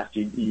past,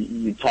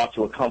 you'd talk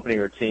to a company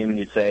or a team and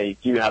you'd say,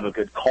 do you have a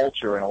good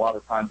culture? And a lot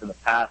of times in the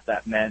past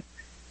that meant,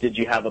 did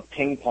you have a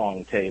ping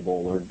pong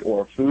table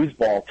or a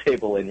foosball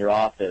table in your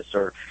office?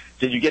 Or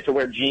did you get to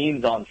wear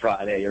jeans on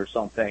Friday or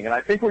something? And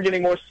I think we're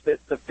getting more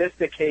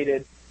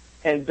sophisticated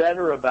and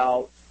better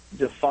about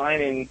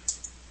defining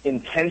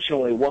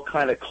intentionally what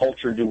kind of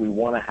culture do we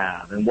want to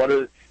have and what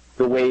are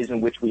the ways in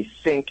which we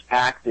think,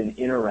 act, and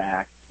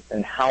interact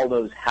and how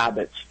those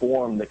habits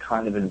form the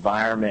kind of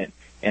environment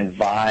and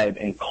vibe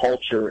and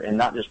culture and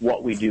not just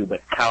what we do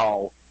but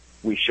how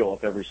we show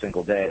up every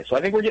single day. So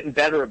I think we're getting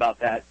better about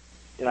that,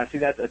 and I see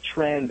that's a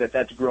trend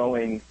that's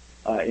growing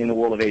in the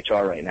world of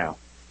HR right now.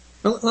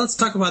 Well, let's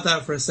talk about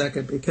that for a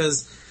second,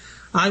 because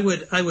I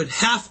would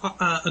half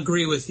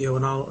agree with you,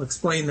 and I'll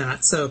explain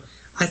that. So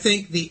I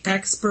think the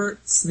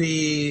experts,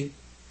 the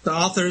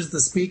authors, the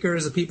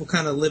speakers, the people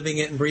kind of living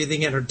it and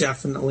breathing it are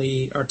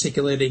definitely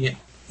articulating it,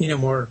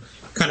 more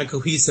kind of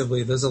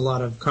cohesively. There's a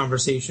lot of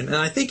conversation. And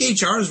I think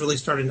HR is really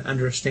starting to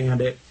understand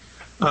it,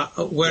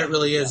 what it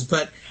really is.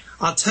 But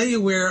I'll tell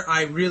you where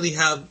I really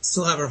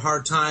still have a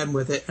hard time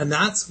with it, and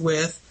that's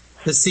with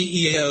the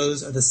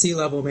CEOs or the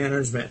C-level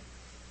management.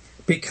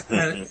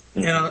 And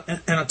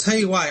I'll tell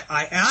you why.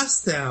 I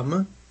asked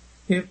them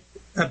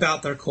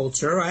about their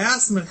culture. I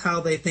ask them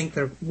how they think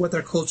what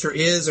their culture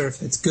is or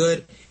if it's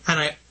good, and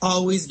I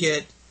always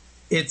get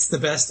it's the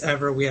best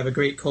ever. We have a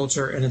great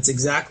culture, and it's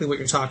exactly what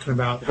you're talking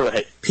about.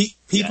 Right.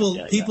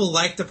 People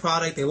like the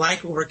product. They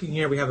like working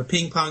here. We have a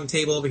ping pong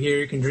table over here.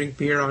 You can drink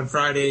beer on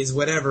Fridays,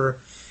 whatever.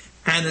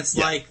 And it's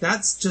like,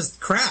 that's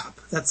just crap.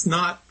 That's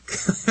not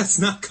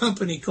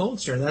company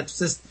culture. That's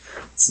just,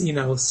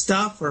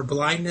 stuff or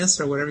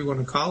blindness or whatever you want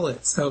to call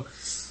it. So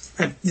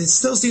it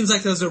still seems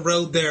like there's a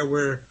road there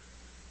where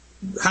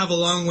have a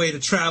long way to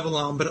travel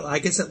on, but I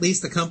guess at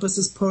least the compass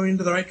is pointing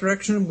to the right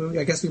direction.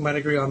 I guess we might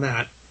agree on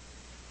that.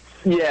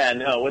 Yeah,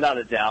 no, without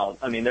a doubt.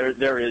 I mean,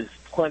 there is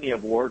plenty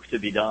of work to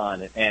be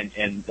done,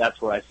 and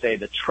that's where I say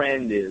the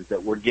trend is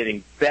that we're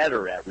getting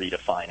better at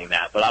redefining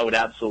that. But I would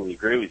absolutely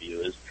agree with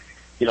you.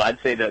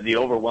 I'd say that the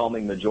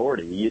overwhelming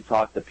majority, you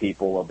talk to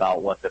people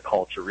about what the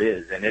culture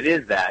is, and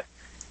it's that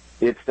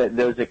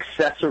those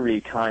accessory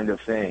kind of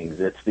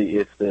things. It's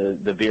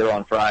the beer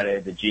on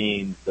Friday, the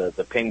jeans,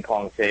 the ping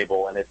pong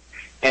table, and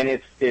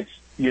it's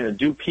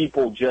do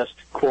people just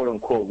quote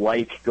unquote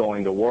like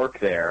going to work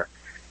there,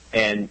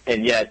 and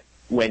yet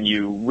when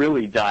you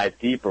really dive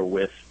deeper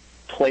with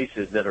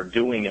places that are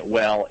doing it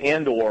well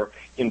and or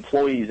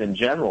employees in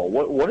general,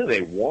 what do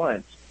they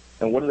want?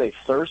 And what are they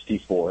thirsty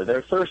for?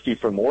 They're thirsty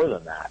for more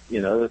than that.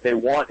 That they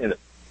want an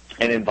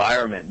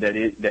environment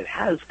that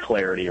has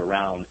clarity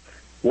around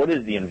what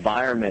is the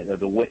environment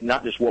of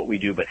not just what we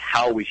do, but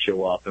how we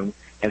show up, and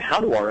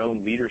how do our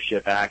own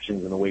leadership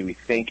actions and the way we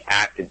think,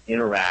 act, and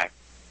interact,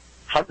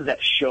 how does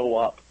that show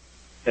up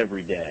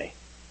every day?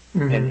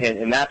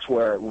 Mm-hmm. And that's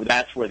where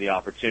the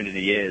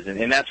opportunity is,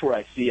 and that's where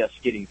I see us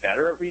getting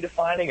better at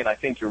redefining. And I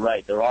think you're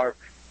right. There are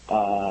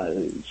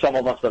some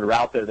of us that are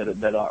out there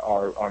that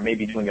are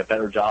maybe doing a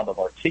better job of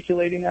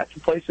articulating that to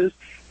places,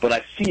 but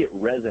I see it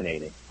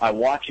resonating. I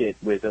watch it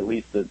with at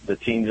least the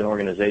teams and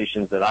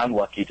organizations that I'm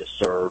lucky to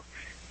serve,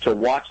 to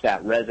watch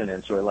that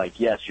resonance where like,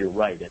 yes, you're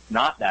right, it's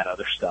not that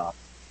other stuff.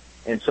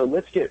 And so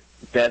let's get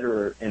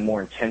better and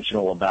more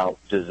intentional about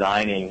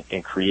designing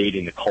and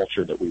creating the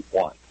culture that we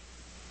want.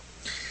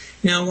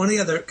 Now, one of the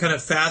other kind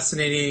of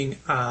fascinating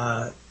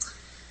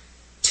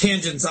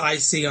tangents I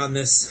see on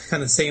this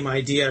kind of same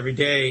idea every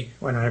day,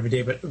 well, not every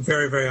day, but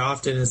very, very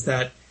often, is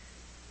that,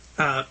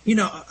 I'll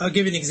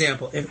give you an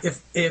example.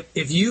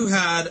 If you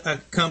had a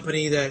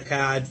company that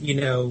had,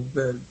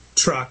 the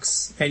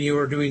trucks, and you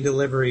were doing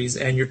deliveries,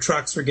 and your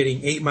trucks were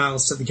getting 8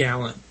 miles to the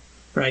gallon,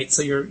 right?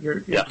 So your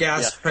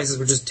gas prices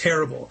were just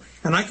terrible.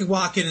 And I could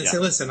walk in and say,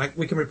 listen,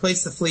 we can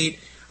replace the fleet.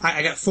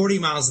 I got 40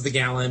 miles to the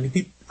gallon.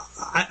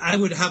 I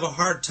would have a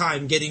hard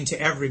time getting to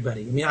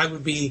everybody. I mean, I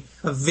would be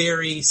a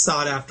very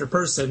sought-after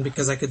person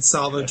because I could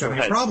solve a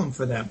giant problem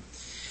for them.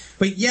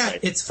 But yet,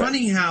 it's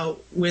funny how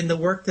when the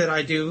work that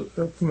I do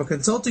from a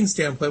consulting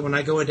standpoint, when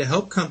I go in to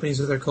help companies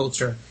with their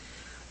culture,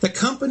 the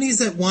companies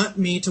that want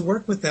me to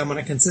work with them on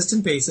a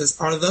consistent basis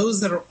are those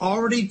that are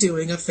already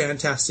doing a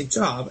fantastic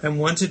job and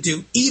want to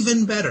do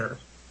even better.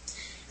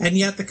 And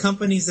yet the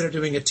companies that are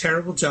doing a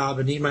terrible job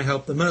and need my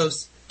help the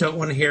most don't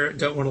want to hear it,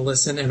 don't want to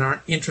listen, and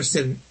aren't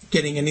interested in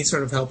getting any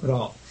sort of help at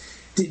all.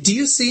 Do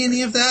you see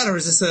any of that, or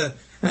is this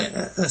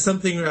a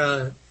something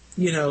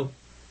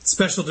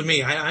special to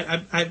me?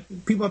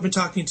 People I've been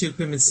talking to have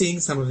been seeing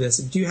some of this.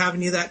 Do you have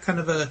any of that kind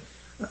of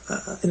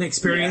an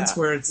experience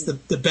where it's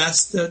the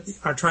best that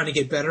are trying to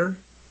get better?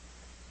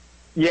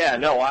 Yeah,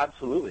 no,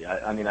 absolutely.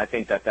 I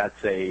think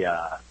that's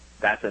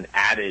an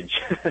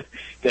adage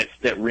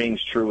that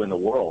rings true in the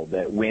world,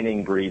 that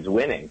winning breeds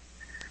winning.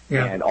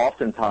 Yeah. And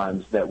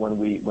oftentimes that when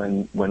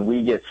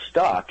we get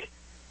stuck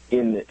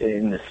in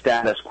the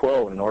status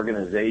quo in an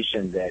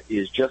organization that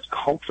is just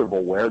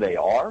comfortable where they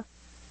are,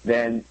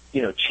 then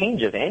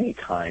change of any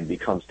kind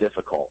becomes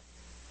difficult.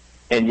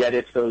 And yet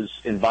it's those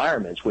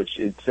environments, which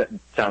it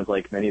sounds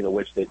like many of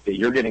which that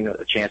you're getting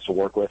a chance to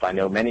work with. I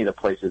know many of the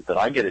places that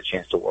I get a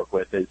chance to work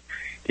with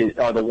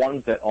are the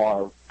ones that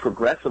are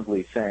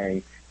progressively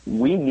saying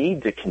we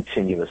need to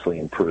continuously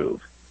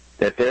improve,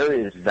 that there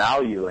is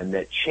value, and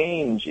that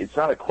change, it's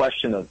not a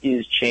question of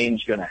is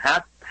change going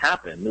to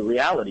happen. The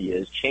reality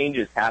is change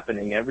is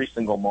happening every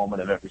single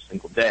moment of every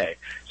single day.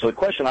 So the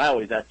question I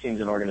always ask teams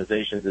and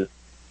organizations is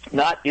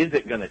not is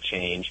it going to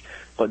change,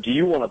 but do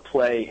you want to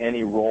play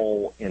any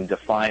role in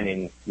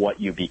defining what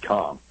you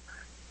become?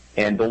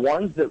 And the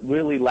ones that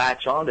really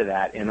latch onto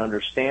that and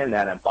understand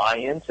that and buy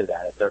into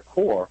that at their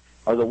core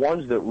are the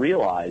ones that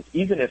realize,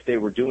 even if they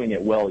were doing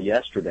it well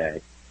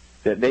yesterday,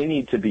 that they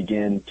need to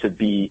begin to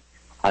be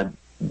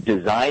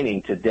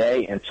designing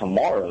today and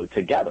tomorrow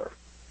together.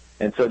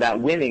 And so that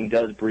winning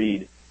does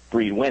breed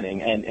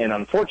winning. And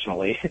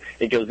unfortunately,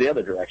 it goes the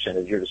other direction,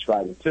 as you're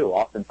describing too.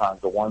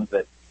 Oftentimes the ones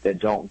that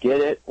don't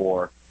get it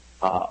or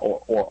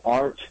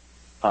aren't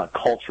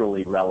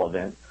culturally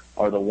relevant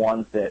are the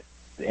ones that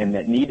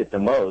need it the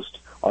most,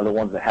 are the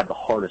ones that have the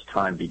hardest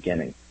time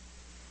beginning.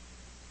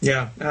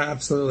 Yeah,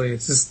 absolutely.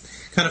 It's just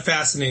kind of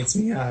fascinates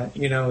me,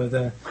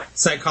 the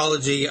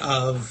psychology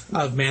of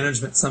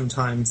management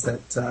sometimes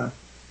that,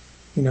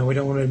 we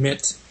don't want to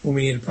admit when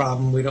we need a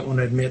problem. We don't want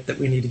to admit that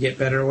we need to get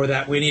better or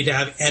that we need to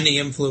have any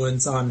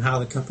influence on how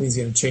the company's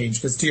going to change.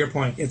 Because to your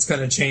point, it's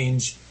going to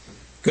change,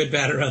 good,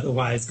 bad, or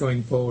otherwise,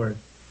 going forward.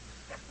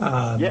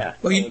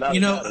 Looking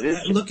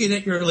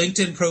at your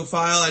LinkedIn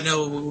profile, I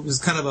know it was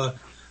kind of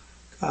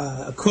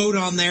a quote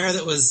on there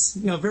that was,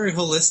 very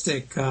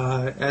holistic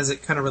as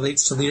it kind of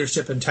relates to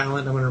leadership and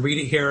talent. I'm going to read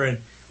it here and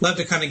love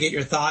to kind of get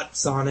your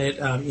thoughts on it.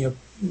 You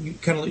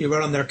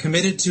wrote on there,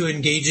 committed to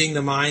engaging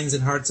the minds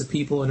and hearts of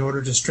people in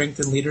order to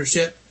strengthen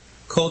leadership,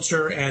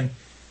 culture, and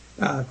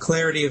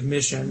clarity of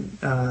mission,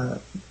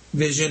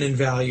 vision, and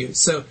values.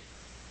 So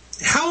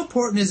how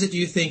important is it, do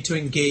you think, to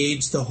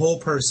engage the whole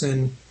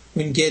person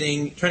when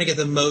trying to get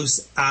the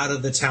most out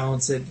of the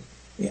talented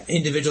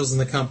individuals in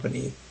the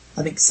company?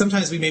 I think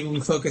sometimes we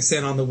focus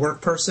in on the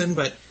work person,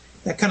 but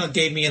that kind of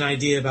gave me an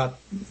idea about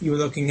you were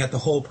looking at the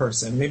whole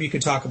person. Maybe you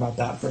could talk about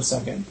that for a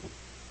second.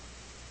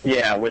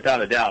 Yeah,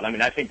 without a doubt. I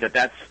mean, I think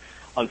that's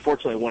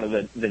unfortunately one of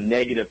the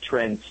negative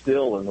trends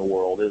still in the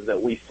world, is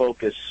that we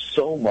focus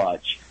so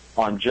much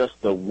on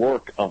just the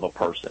work of a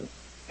person.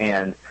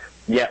 And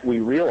yet we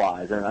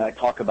realize, and I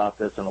talk about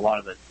this in a lot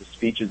of the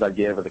speeches I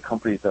give or the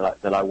companies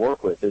that I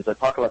work with, is I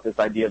talk about this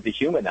idea of the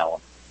human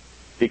element.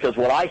 Because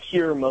what I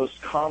hear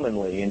most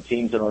commonly in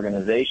teams and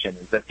organizations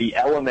is that the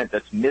element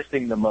that's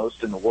missing the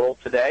most in the world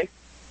today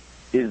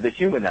is the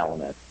human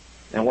element.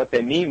 And what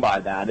they mean by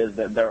that is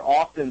that they're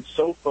often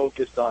so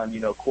focused on,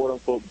 quote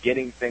unquote,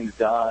 getting things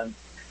done,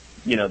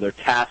 they're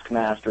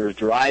taskmasters,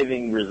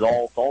 driving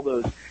results, all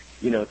those,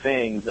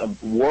 things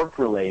of work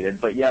related,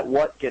 but yet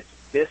what gets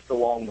missed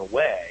along the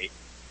way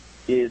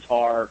is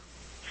our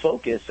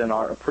focus and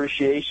our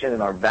appreciation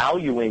and our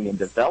valuing and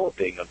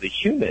developing of the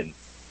human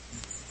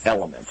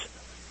element.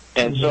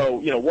 And so,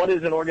 what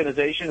is an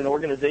organization? An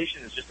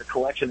organization is just a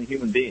collection of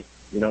human beings.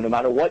 No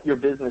matter what your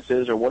business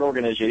is or what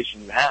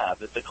organization you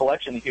have, it's a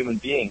collection of human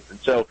beings. And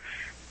so,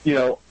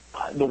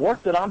 the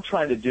work that I'm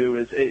trying to do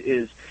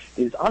is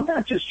I'm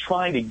not just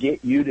trying to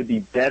get you to be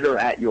better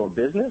at your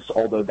business,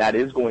 although that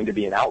is going to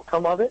be an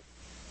outcome of it,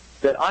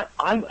 that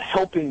I'm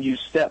helping you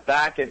step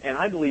back. And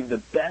I believe the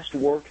best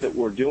work that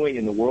we're doing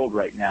in the world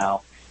right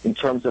now in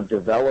terms of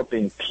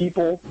developing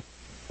people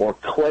or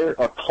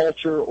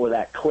culture or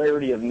that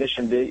clarity of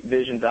mission,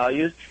 vision,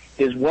 values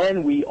is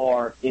when we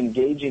are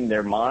engaging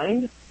their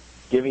mind,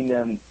 giving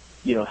them,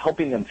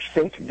 helping them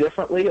think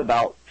differently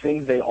about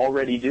things they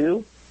already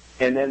do,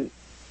 and then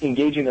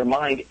engaging their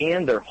mind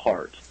and their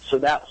heart. So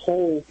that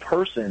whole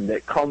person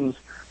that comes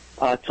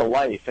to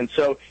life. And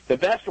so the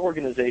best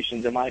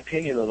organizations, in my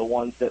opinion, are the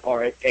ones that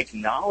are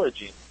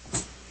acknowledging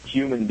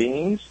human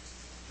beings,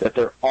 that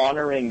they're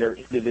honoring their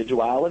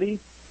individuality,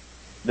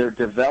 they're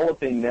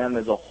developing them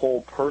as a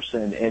whole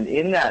person, and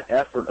in that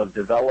effort of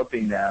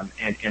developing them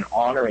and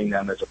honoring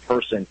them as a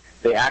person,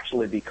 they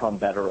actually become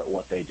better at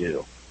what they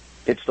do.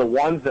 It's the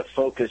ones that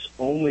focus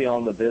only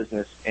on the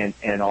business and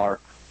are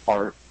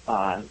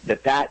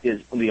that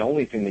is the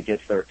only thing that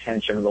gets their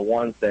attention, are the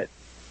ones that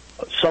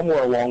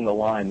somewhere along the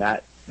line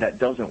that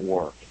doesn't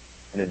work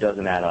and it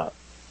doesn't add up.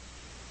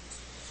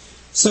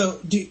 So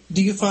do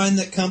you find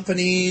that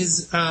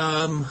companies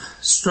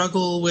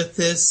struggle with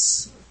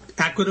this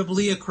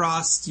equitably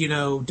across,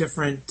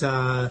 different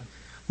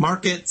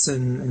markets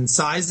and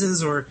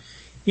sizes, or,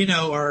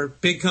 are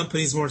big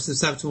companies more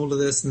susceptible to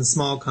this than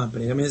small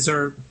companies? I mean, is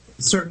there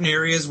certain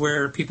areas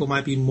where people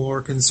might be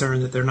more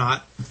concerned that they're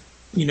not,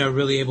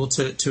 really able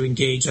to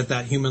engage at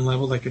that human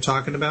level like you're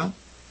talking about?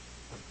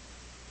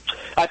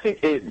 I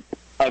think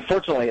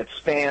unfortunately, it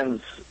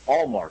spans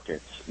all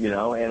markets,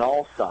 and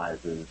all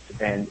sizes,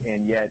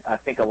 and yet I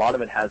think a lot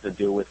of it has to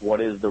do with what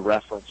is the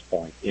reference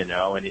point, and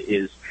it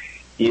is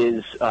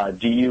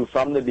do you,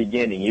 from the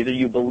beginning, either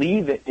you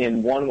believe it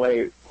in one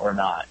way or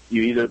not.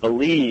 You either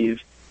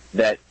believe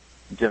that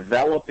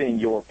developing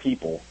your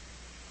people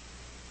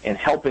and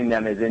helping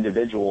them as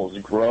individuals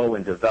grow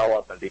and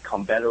develop and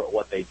become better at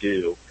what they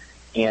do,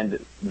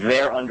 and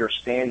their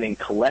understanding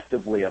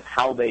collectively of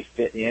how they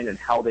fit in and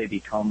how they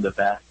become the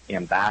best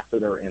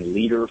ambassador and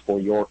leader for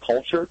your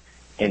culture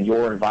and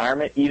your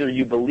environment, either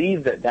you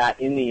believe that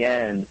in the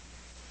end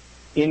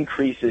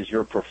increases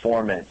your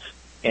performance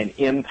and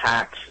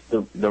impacts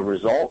the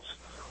results,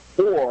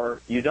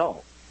 or you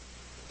don't.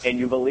 And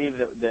you believe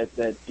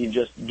that you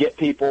just get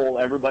people,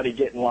 everybody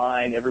get in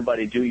line,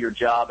 everybody do your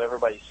job,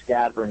 everybody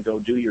scatter and go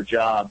do your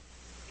job,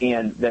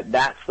 and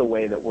that's the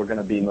way that we're going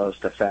to be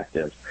most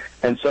effective.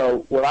 And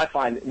so what I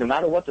find, no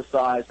matter what the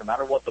size, no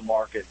matter what the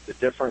market, the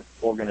different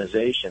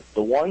organizations,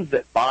 the ones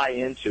that buy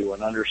into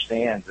and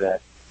understand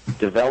that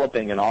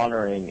developing and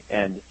honoring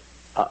and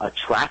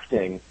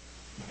attracting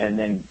and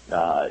then,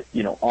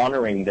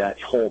 honoring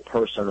that whole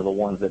person are the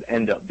ones that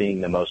end up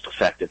being the most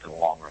effective in the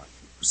long run.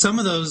 Some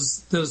of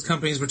those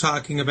companies we're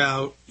talking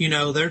about,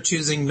 they're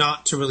choosing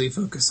not to really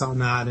focus on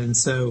that. And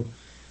so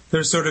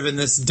they're sort of in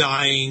this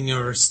dying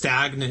or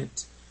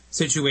stagnant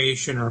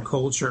situation or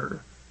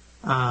culture.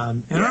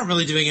 And aren't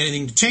really doing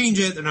anything to change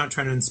it. They're not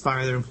trying to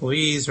inspire their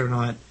employees or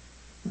not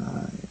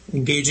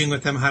engaging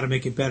with them how to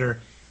make it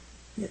better.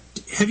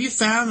 Have you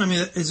found,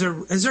 is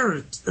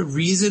there a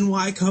reason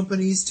why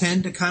companies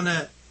tend to kind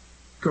of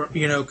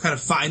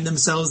find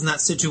themselves in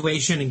that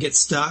situation and get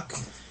stuck?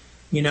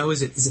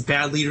 Is it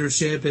bad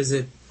leadership? Is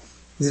it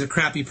a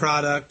crappy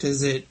product?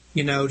 Is it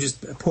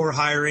just poor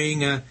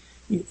hiring? Have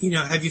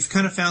you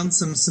kind of found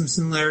some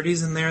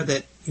similarities in there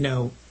that,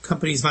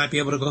 companies might be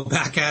able to go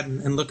back at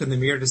and look in the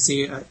mirror to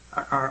see,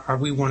 are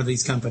we one of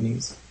these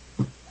companies?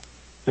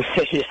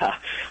 Yeah.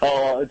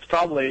 Oh, it's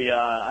probably,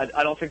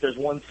 I don't think there's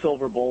one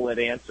silver bullet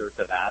answer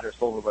to that or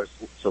silver bullet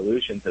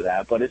solution to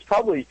that, but it's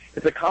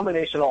a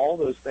combination of all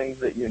those things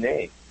that you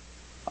named.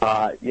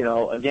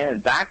 Again,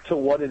 back to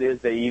what it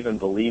is they even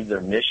believe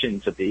their mission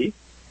to be,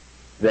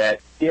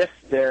 that if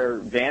their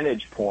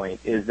vantage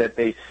point is that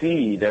they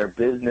see their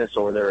business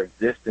or their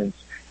existence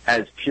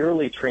as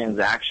purely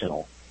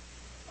transactional,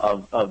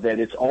 of that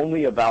it's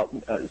only about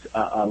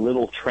a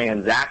little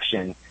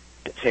transaction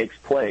that takes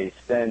place,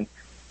 then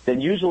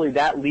usually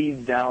that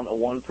leads down a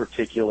one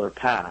particular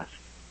path.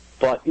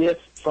 But if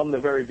from the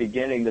very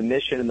beginning the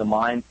mission and the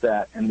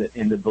mindset and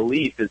the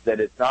belief is that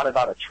it's not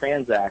about a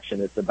transaction,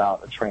 it's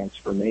about a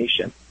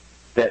transformation,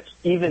 that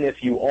even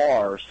if you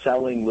are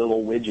selling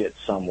little widgets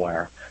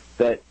somewhere,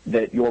 that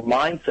your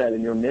mindset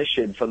and your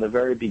mission from the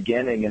very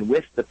beginning and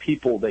with the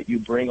people that you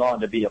bring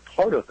on to be a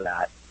part of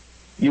that,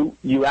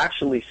 you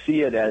actually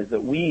see it as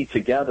that we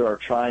together are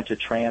trying to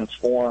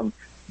transform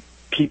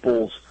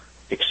people's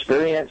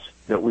experience,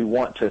 that we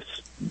want to,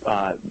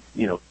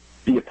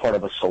 be a part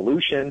of a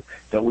solution,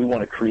 that we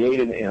want to create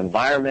an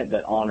environment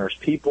that honors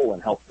people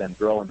and helps them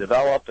grow and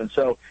develop. And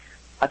so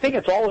I think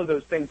it's all of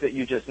those things that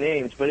you just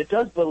named, but it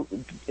does,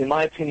 in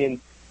my opinion,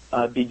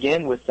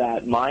 begin with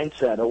that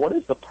mindset of what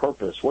is the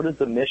purpose? What is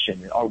the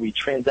mission? Are we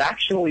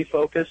transactionally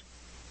focused,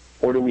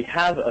 or do we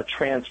have a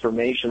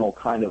transformational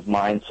kind of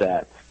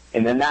mindset?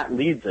 And then that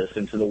leads us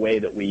into the way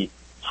that we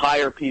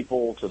hire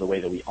people, to the way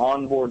that we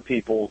onboard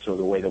people, to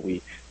the way that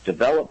we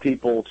develop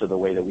people, to the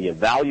way that we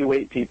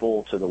evaluate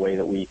people, to the way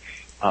that we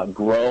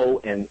grow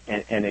and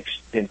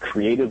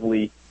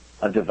creatively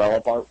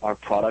develop our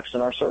products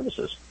and our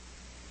services.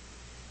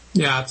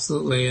 Yeah,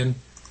 absolutely. And,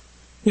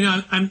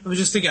 I was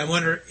just thinking, I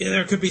wonder,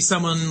 there could be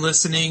someone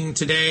listening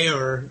today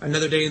or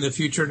another day in the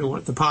future to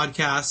the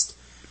podcast,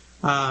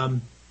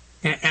 and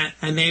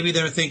maybe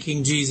they're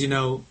thinking, geez,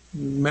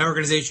 my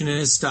organization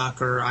is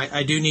stuck, or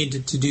I do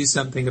need to do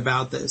something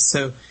about this.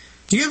 So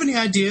do you have any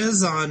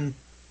ideas on,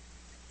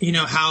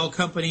 how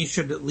companies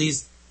should at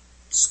least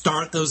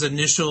start those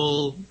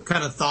initial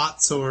kind of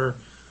thoughts or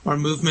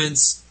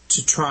movements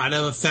to try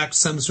to affect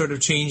some sort of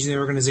change in the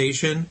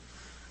organization?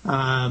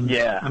 Clearly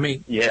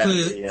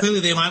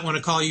they might want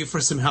to call you for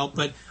some help,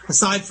 but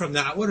aside from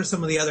that, what are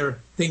some of the other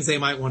things they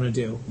might want to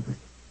do?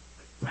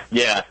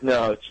 Yeah,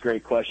 no, it's a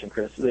great question,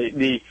 Chris.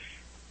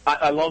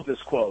 I love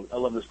this quote.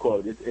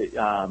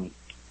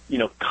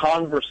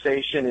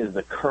 Conversation is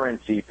the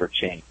currency for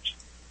change.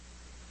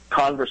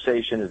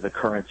 Conversation is the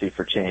currency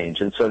for change.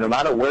 And so no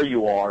matter where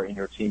you are in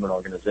your team and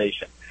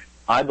organization,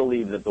 I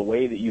believe that the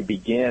way that you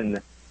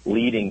begin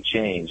leading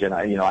change, and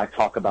I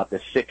talk about the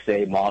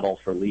 6A model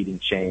for leading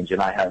change,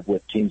 and I have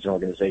with teams and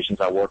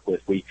organizations I work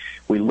with, we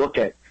look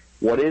at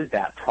what is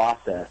that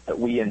process that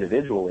we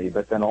individually,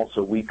 but then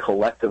also we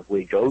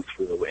collectively go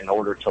through in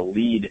order to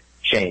lead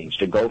change,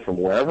 to go from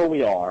wherever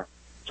we are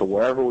to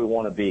wherever we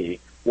want to be.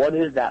 What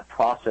is that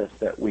process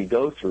that we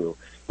go through?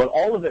 But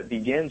all of it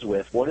begins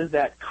with, what is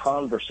that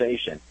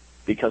conversation?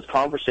 Because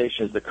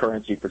conversation is the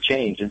currency for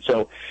change. And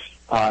so,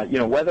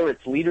 whether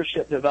it's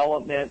leadership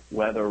development,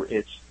 whether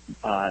it's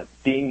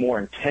being more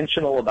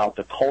intentional about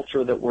the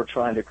culture that we're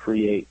trying to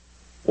create,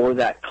 or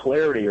that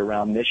clarity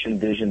around mission,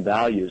 vision,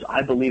 values,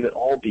 I believe it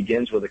all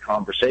begins with a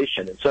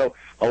conversation. And so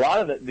a lot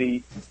of it,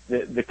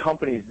 the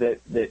companies that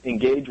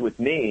engage with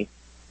me,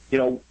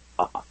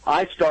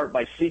 I start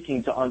by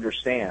seeking to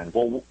understand,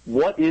 well,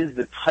 what is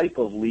the type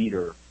of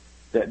leader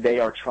that they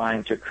are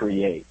trying to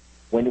create?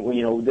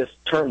 When this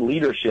term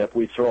leadership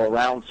we throw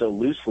around so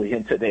loosely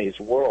in today's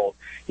world,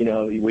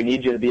 we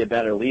need you to be a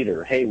better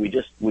leader. Hey, we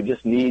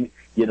just need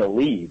you to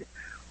lead.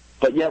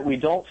 But yet we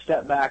don't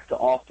step back to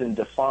often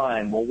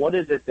define, well, what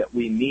is it that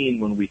we mean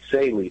when we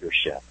say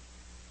leadership?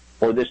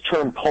 Or this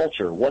term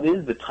culture, what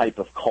is the type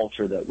of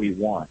culture that we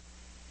want?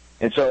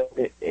 And so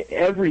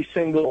every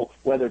single,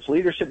 whether it's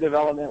leadership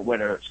development,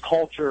 whether it's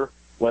culture,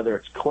 whether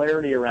it's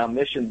clarity around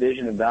mission,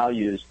 vision, and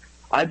values,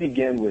 I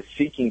begin with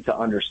seeking to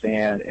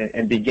understand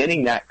and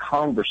beginning that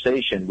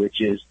conversation,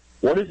 which is,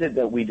 what is it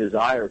that we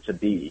desire to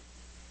be?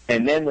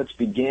 And then let's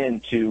begin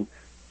to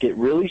get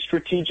really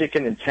strategic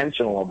and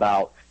intentional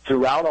about,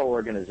 throughout our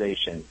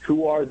organization,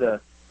 who are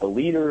the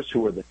leaders,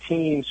 who are the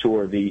teams, who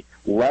are the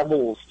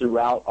levels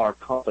throughout our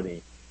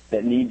company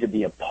that need to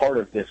be a part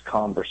of this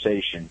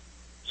conversation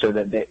so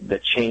that the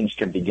change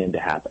can begin to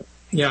happen.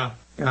 Yeah,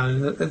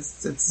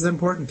 it's an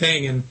important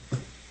thing. And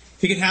if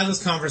you can have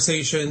those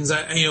conversations,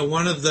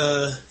 one of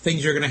the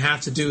things you're going to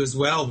have to do as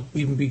well,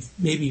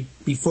 maybe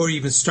before you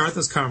even start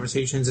those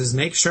conversations, is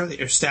make sure that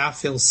your staff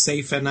feels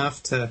safe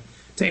enough to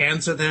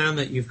answer them,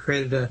 that you've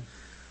created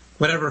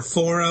whatever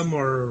forum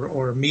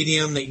or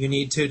medium that you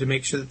need to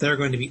make sure that they're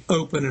going to be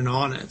open and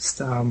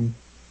honest.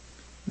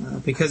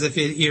 Because if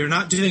you're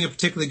not doing a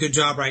particularly good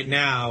job right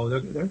now, they're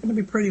going to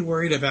be pretty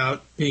worried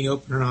about being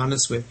open and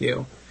honest with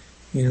you.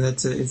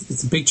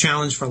 it's a big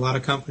challenge for a lot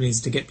of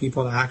companies to get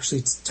people to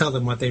actually tell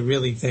them what they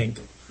really think.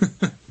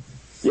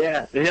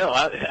 Yeah,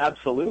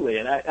 absolutely.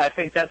 And I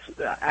think that's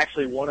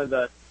actually one of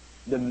the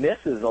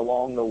misses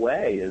along the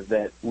way is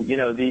that,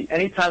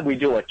 anytime we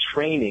do a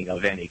training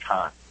of any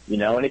kind,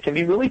 and it can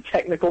be really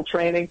technical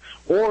training,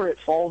 or it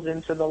falls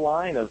into the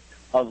line of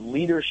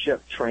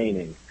leadership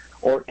training,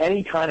 or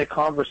any kind of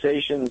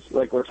conversations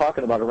like we're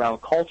talking about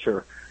around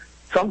culture.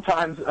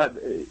 Sometimes,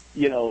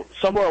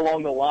 somewhere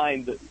along the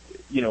line,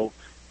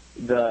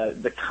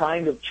 the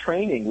kind of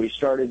training we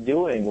started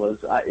doing was,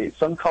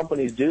 some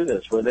companies do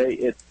this where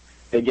they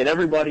get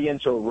everybody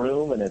into a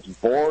room and it's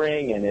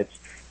boring, and it's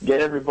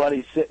get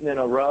everybody sitting in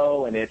a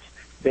row, and it's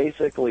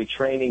basically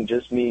training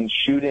just means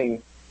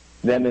shooting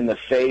them in the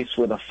face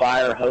with a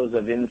fire hose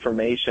of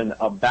information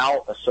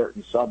about a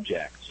certain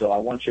subject. So I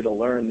want you to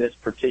learn this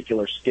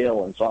particular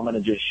skill, and so I'm going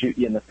to just shoot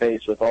you in the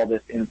face with all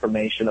this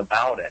information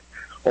about it.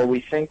 Or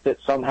we think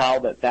that somehow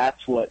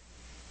that's what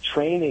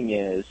training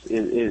is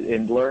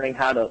in learning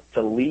how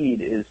to lead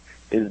is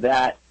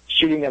that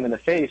shooting them in the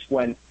face,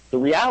 when the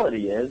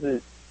reality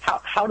is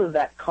how does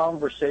that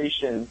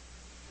conversation,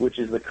 which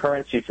is the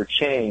currency for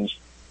change,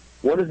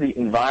 what is the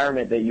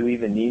environment that you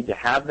even need to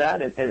have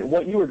that? And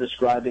what you were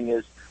describing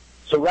is,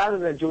 so rather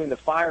than doing the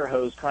fire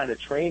hose kind of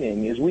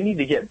training, is we need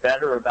to get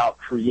better about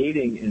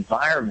creating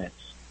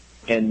environments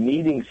and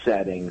meeting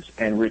settings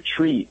and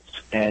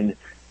retreats and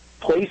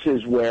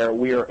places where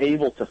we are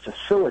able to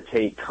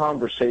facilitate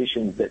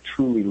conversations that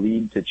truly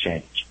lead to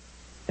change.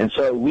 And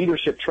so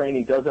leadership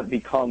training doesn't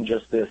become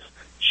just this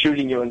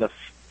shooting you in the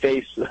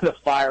face with a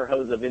fire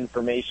hose of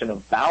information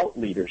about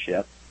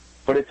leadership,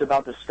 but it's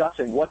about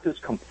discussing what does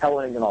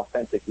compelling and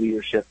authentic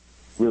leadership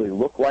really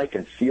look like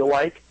and feel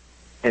like,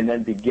 and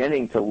then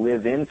beginning to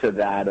live into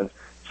that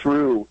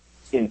through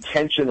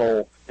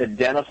intentional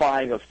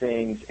identifying of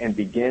things, and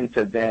begin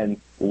to then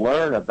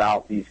learn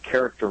about these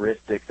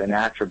characteristics and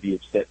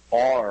attributes that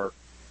are,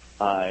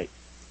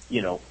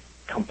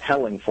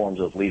 compelling forms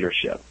of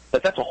leadership.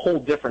 But that's a whole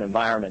different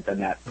environment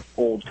than that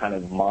old kind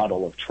of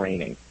model of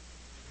training.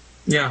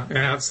 Yeah,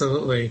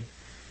 absolutely.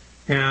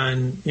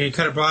 And you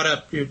kind of brought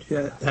up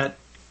that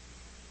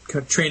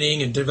kind of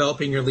training and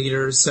developing your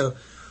leaders. So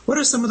what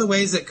are some of the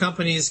ways that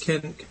companies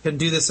can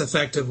do this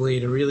effectively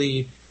to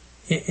really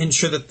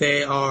ensure that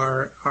they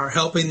are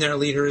helping their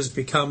leaders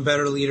become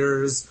better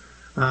leaders,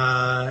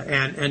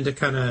 and to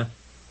kind of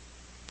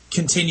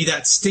continue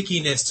that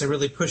stickiness to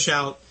really push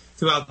out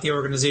throughout the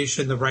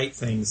organization the right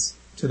things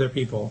to their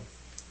people?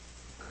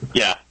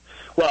 Yeah.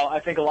 Well, I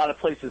think a lot of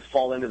places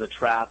fall into the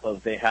trap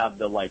of they have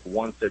the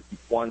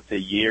once a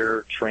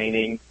year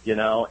training,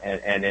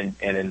 and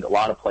in a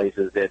lot of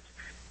places it's,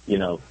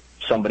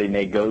 somebody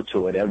may go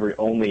to it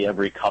only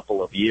every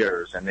couple of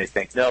years, and they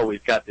think, no,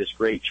 we've got this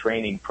great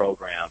training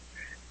program.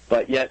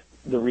 But yet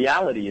the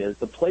reality is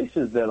the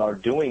places that are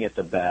doing it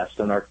the best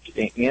and are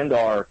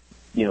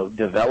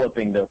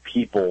developing their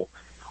people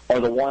are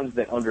the ones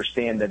that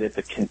understand that it's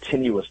a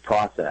continuous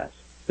process,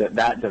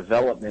 that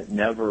development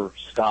never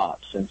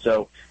stops. And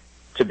so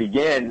to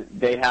begin,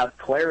 they have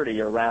clarity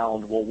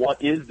around, well,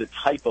 what is the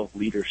type of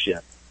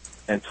leadership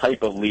and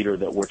type of leader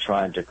that we're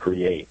trying to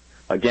create?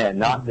 Again,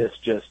 not this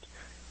just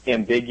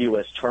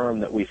ambiguous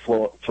term that we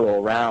throw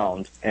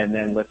around and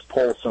then let's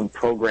pull some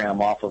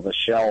program off of a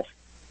shelf,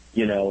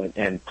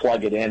 and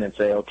plug it in and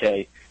say,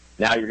 okay,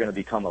 now you're going to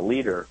become a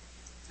leader.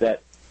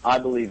 That I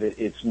believe it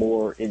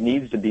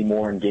needs to be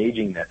more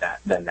engaging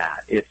than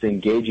that. It's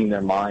engaging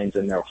their minds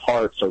and their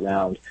hearts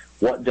around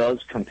what does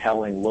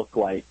compelling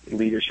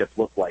leadership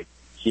look like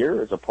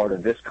here as a part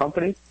of this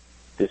company.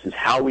 This is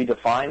how we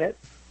define it.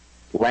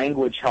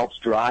 Language helps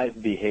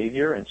drive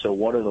behavior, and so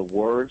what are the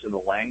words and the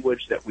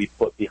language that we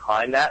put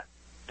behind that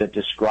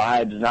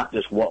describes not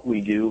just what we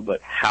do, but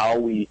how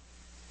we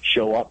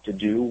show up to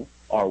do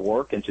our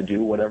work and to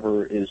do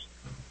whatever is,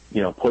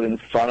 put in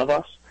front of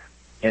us.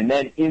 And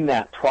then in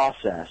that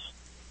process,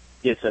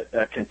 it's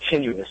a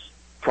continuous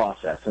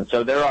process. And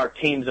so there are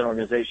teams and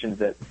organizations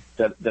that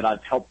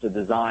I've helped to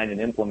design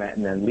and implement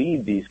and then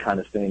lead these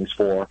kind of things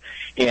for.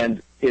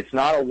 And it's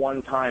not a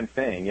one-time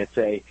thing. It's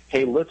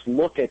hey, let's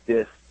look at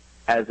this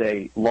as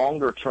a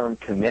longer-term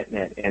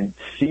commitment and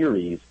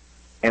series,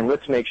 and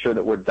let's make sure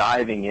that we're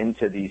diving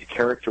into these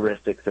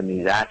characteristics and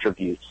these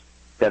attributes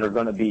that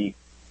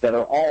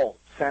are all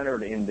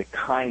centered in the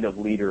kind of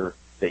leader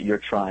that you're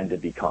trying to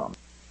become.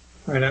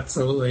 Right,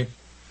 absolutely.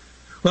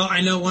 Well,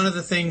 I know one of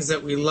the things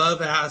that we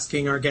love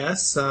asking our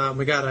guests,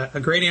 we got a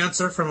great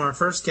answer from our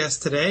first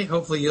guest today.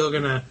 Hopefully you're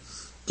going to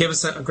give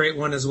us a great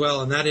one as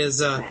well, and that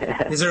is,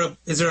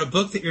 is there a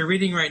book that you're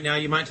reading right now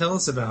you might tell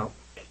us about?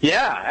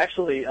 Yeah,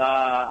 actually,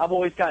 I've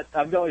always got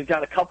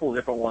a couple of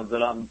different ones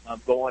that I'm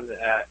going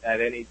at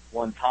any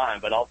one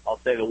time, but I'll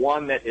say the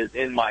one that is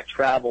in my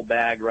travel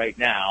bag right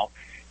now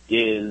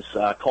is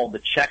called The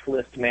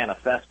Checklist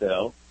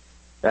Manifesto.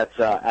 That's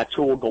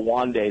Atul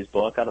Gawande's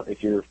book. I don't know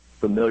if you're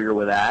familiar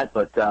with that,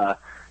 but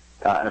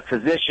a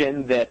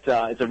physician that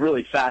it's a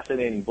really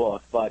fascinating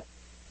book. But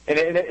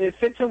And it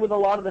fits in with a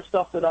lot of the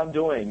stuff that I'm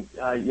doing.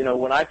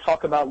 When I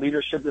talk about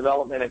leadership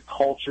development and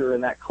culture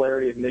and that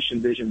clarity of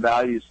mission, vision,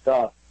 values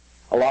stuff,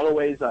 a lot of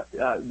ways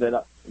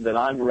that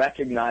I'm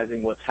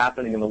recognizing what's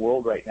happening in the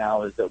world right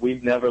now is that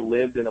we've never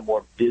lived in a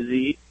more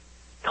busy,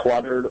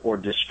 cluttered, or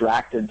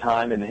distracted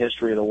time in the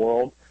history of the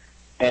world.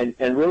 And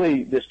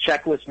really, this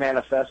Checklist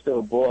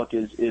Manifesto book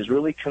is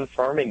really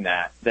confirming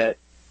that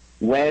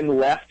when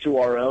left to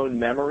our own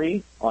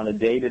memory on a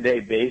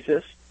day-to-day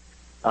basis,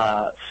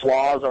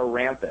 flaws are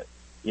rampant,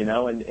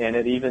 and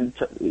it even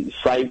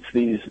cites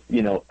these,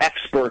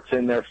 experts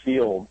in their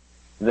field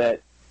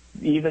that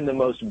even the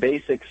most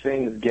basic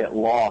things get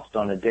lost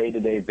on a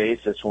day-to-day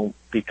basis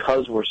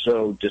because we're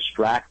so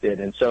distracted.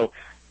 And so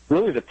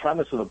really the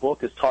premise of the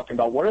book is talking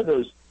about what are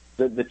those,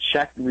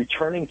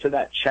 returning to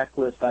that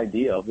checklist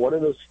idea of what are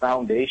those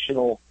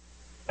foundational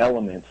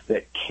elements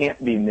that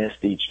can't be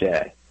missed each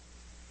day?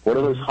 What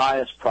are those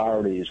highest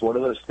priorities? What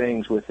are those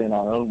things within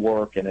our own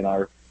work and in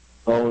our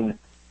own,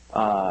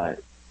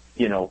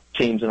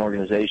 teams and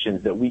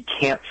organizations that we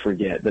can't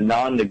forget, the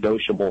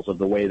non-negotiables of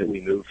the way that we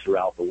move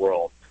throughout the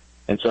world?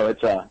 And so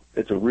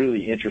it's a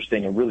really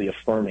interesting and really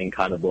affirming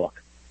kind of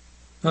book.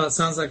 Well, it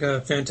sounds like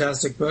a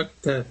fantastic book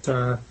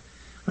that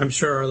I'm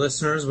sure our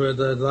listeners would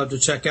love to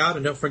check out.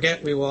 And don't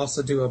forget, we will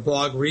also do a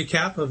blog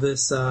recap of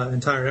this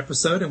entire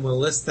episode, and we'll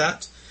list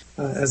that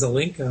as a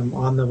link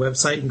on the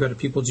website. You can go to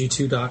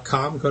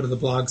peopleg2.com, go to the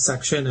blog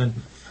section, and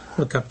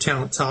look up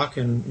Talent Talk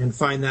and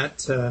find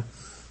that. Of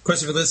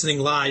course, if you're listening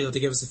live, you'll have to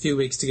give us a few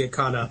weeks to get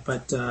caught up.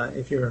 But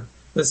if you're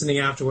listening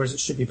afterwards, it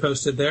should be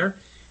posted there.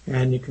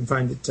 And you can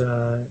find it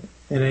at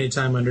any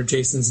time under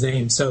Jason's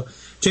name. So,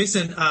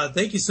 Jason,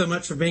 thank you so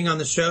much for being on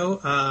the show.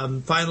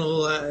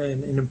 Final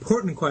and an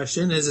important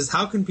question is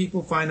how can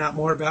people find out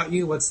more about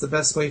you? What's the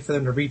best way for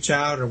them to reach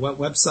out, or what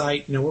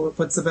website?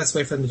 What's the best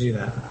way for them to do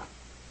that?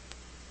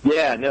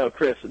 Yeah, no,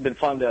 Chris, it's been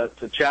fun to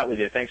chat with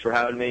you. Thanks for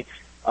having me.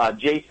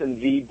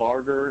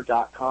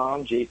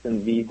 JasonVBarger.com.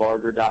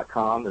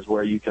 JasonVBarger.com is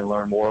where you can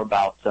learn more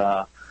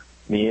about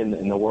me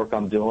and the work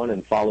I'm doing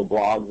and follow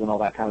blogs and all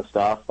that kind of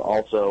stuff.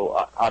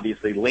 Also,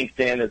 obviously,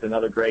 LinkedIn is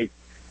another great.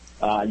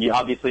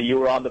 You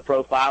were on the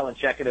profile and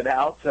checking it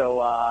out.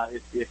 So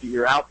if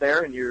you're out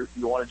there and you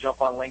want to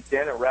jump on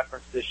LinkedIn and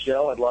reference this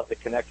show, I'd love to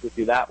connect with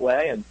you that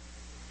way. And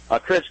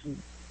Chris,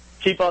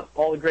 keep up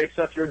all the great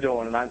stuff you're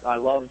doing. And I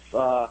love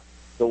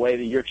the way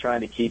that you're trying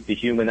to keep the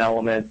human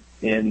element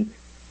in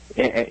HR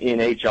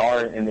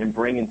and in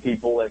bringing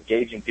people,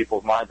 engaging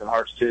people's minds and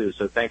hearts too.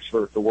 So thanks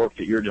for the work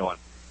that you're doing.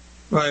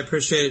 Well, I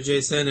appreciate it,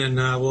 Jason, and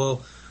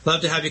we'll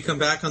love to have you come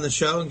back on the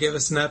show and give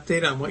us an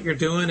update on what you're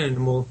doing,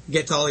 and we'll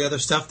get to all the other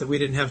stuff that we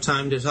didn't have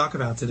time to talk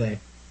about today.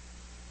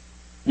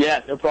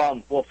 Yeah, no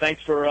problem. Well,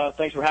 thanks for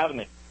having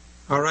me.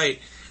 All right.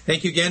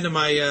 Thank you again to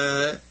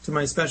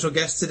my special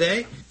guest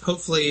today.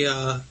 Hopefully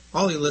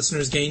all your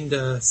listeners gained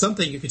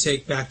something you could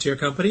take back to your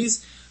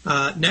companies.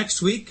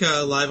 Next week,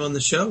 live on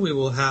the show, we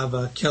will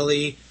have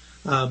Kelly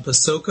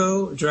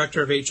Basoko,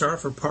 Director of HR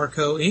for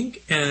Parco,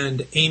 Inc.,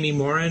 and Amy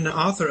Morin,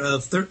 author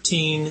of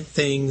 13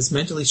 Things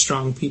Mentally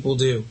Strong People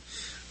Do.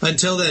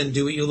 Until then,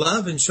 do what you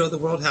love and show the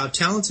world how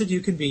talented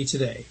you can be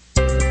today.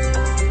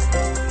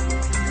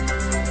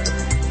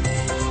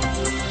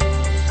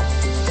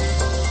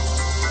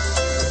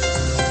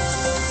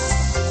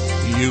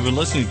 You've been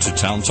listening to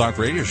Talent Talk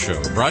Radio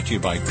Show, brought to you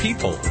by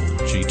People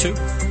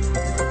G2.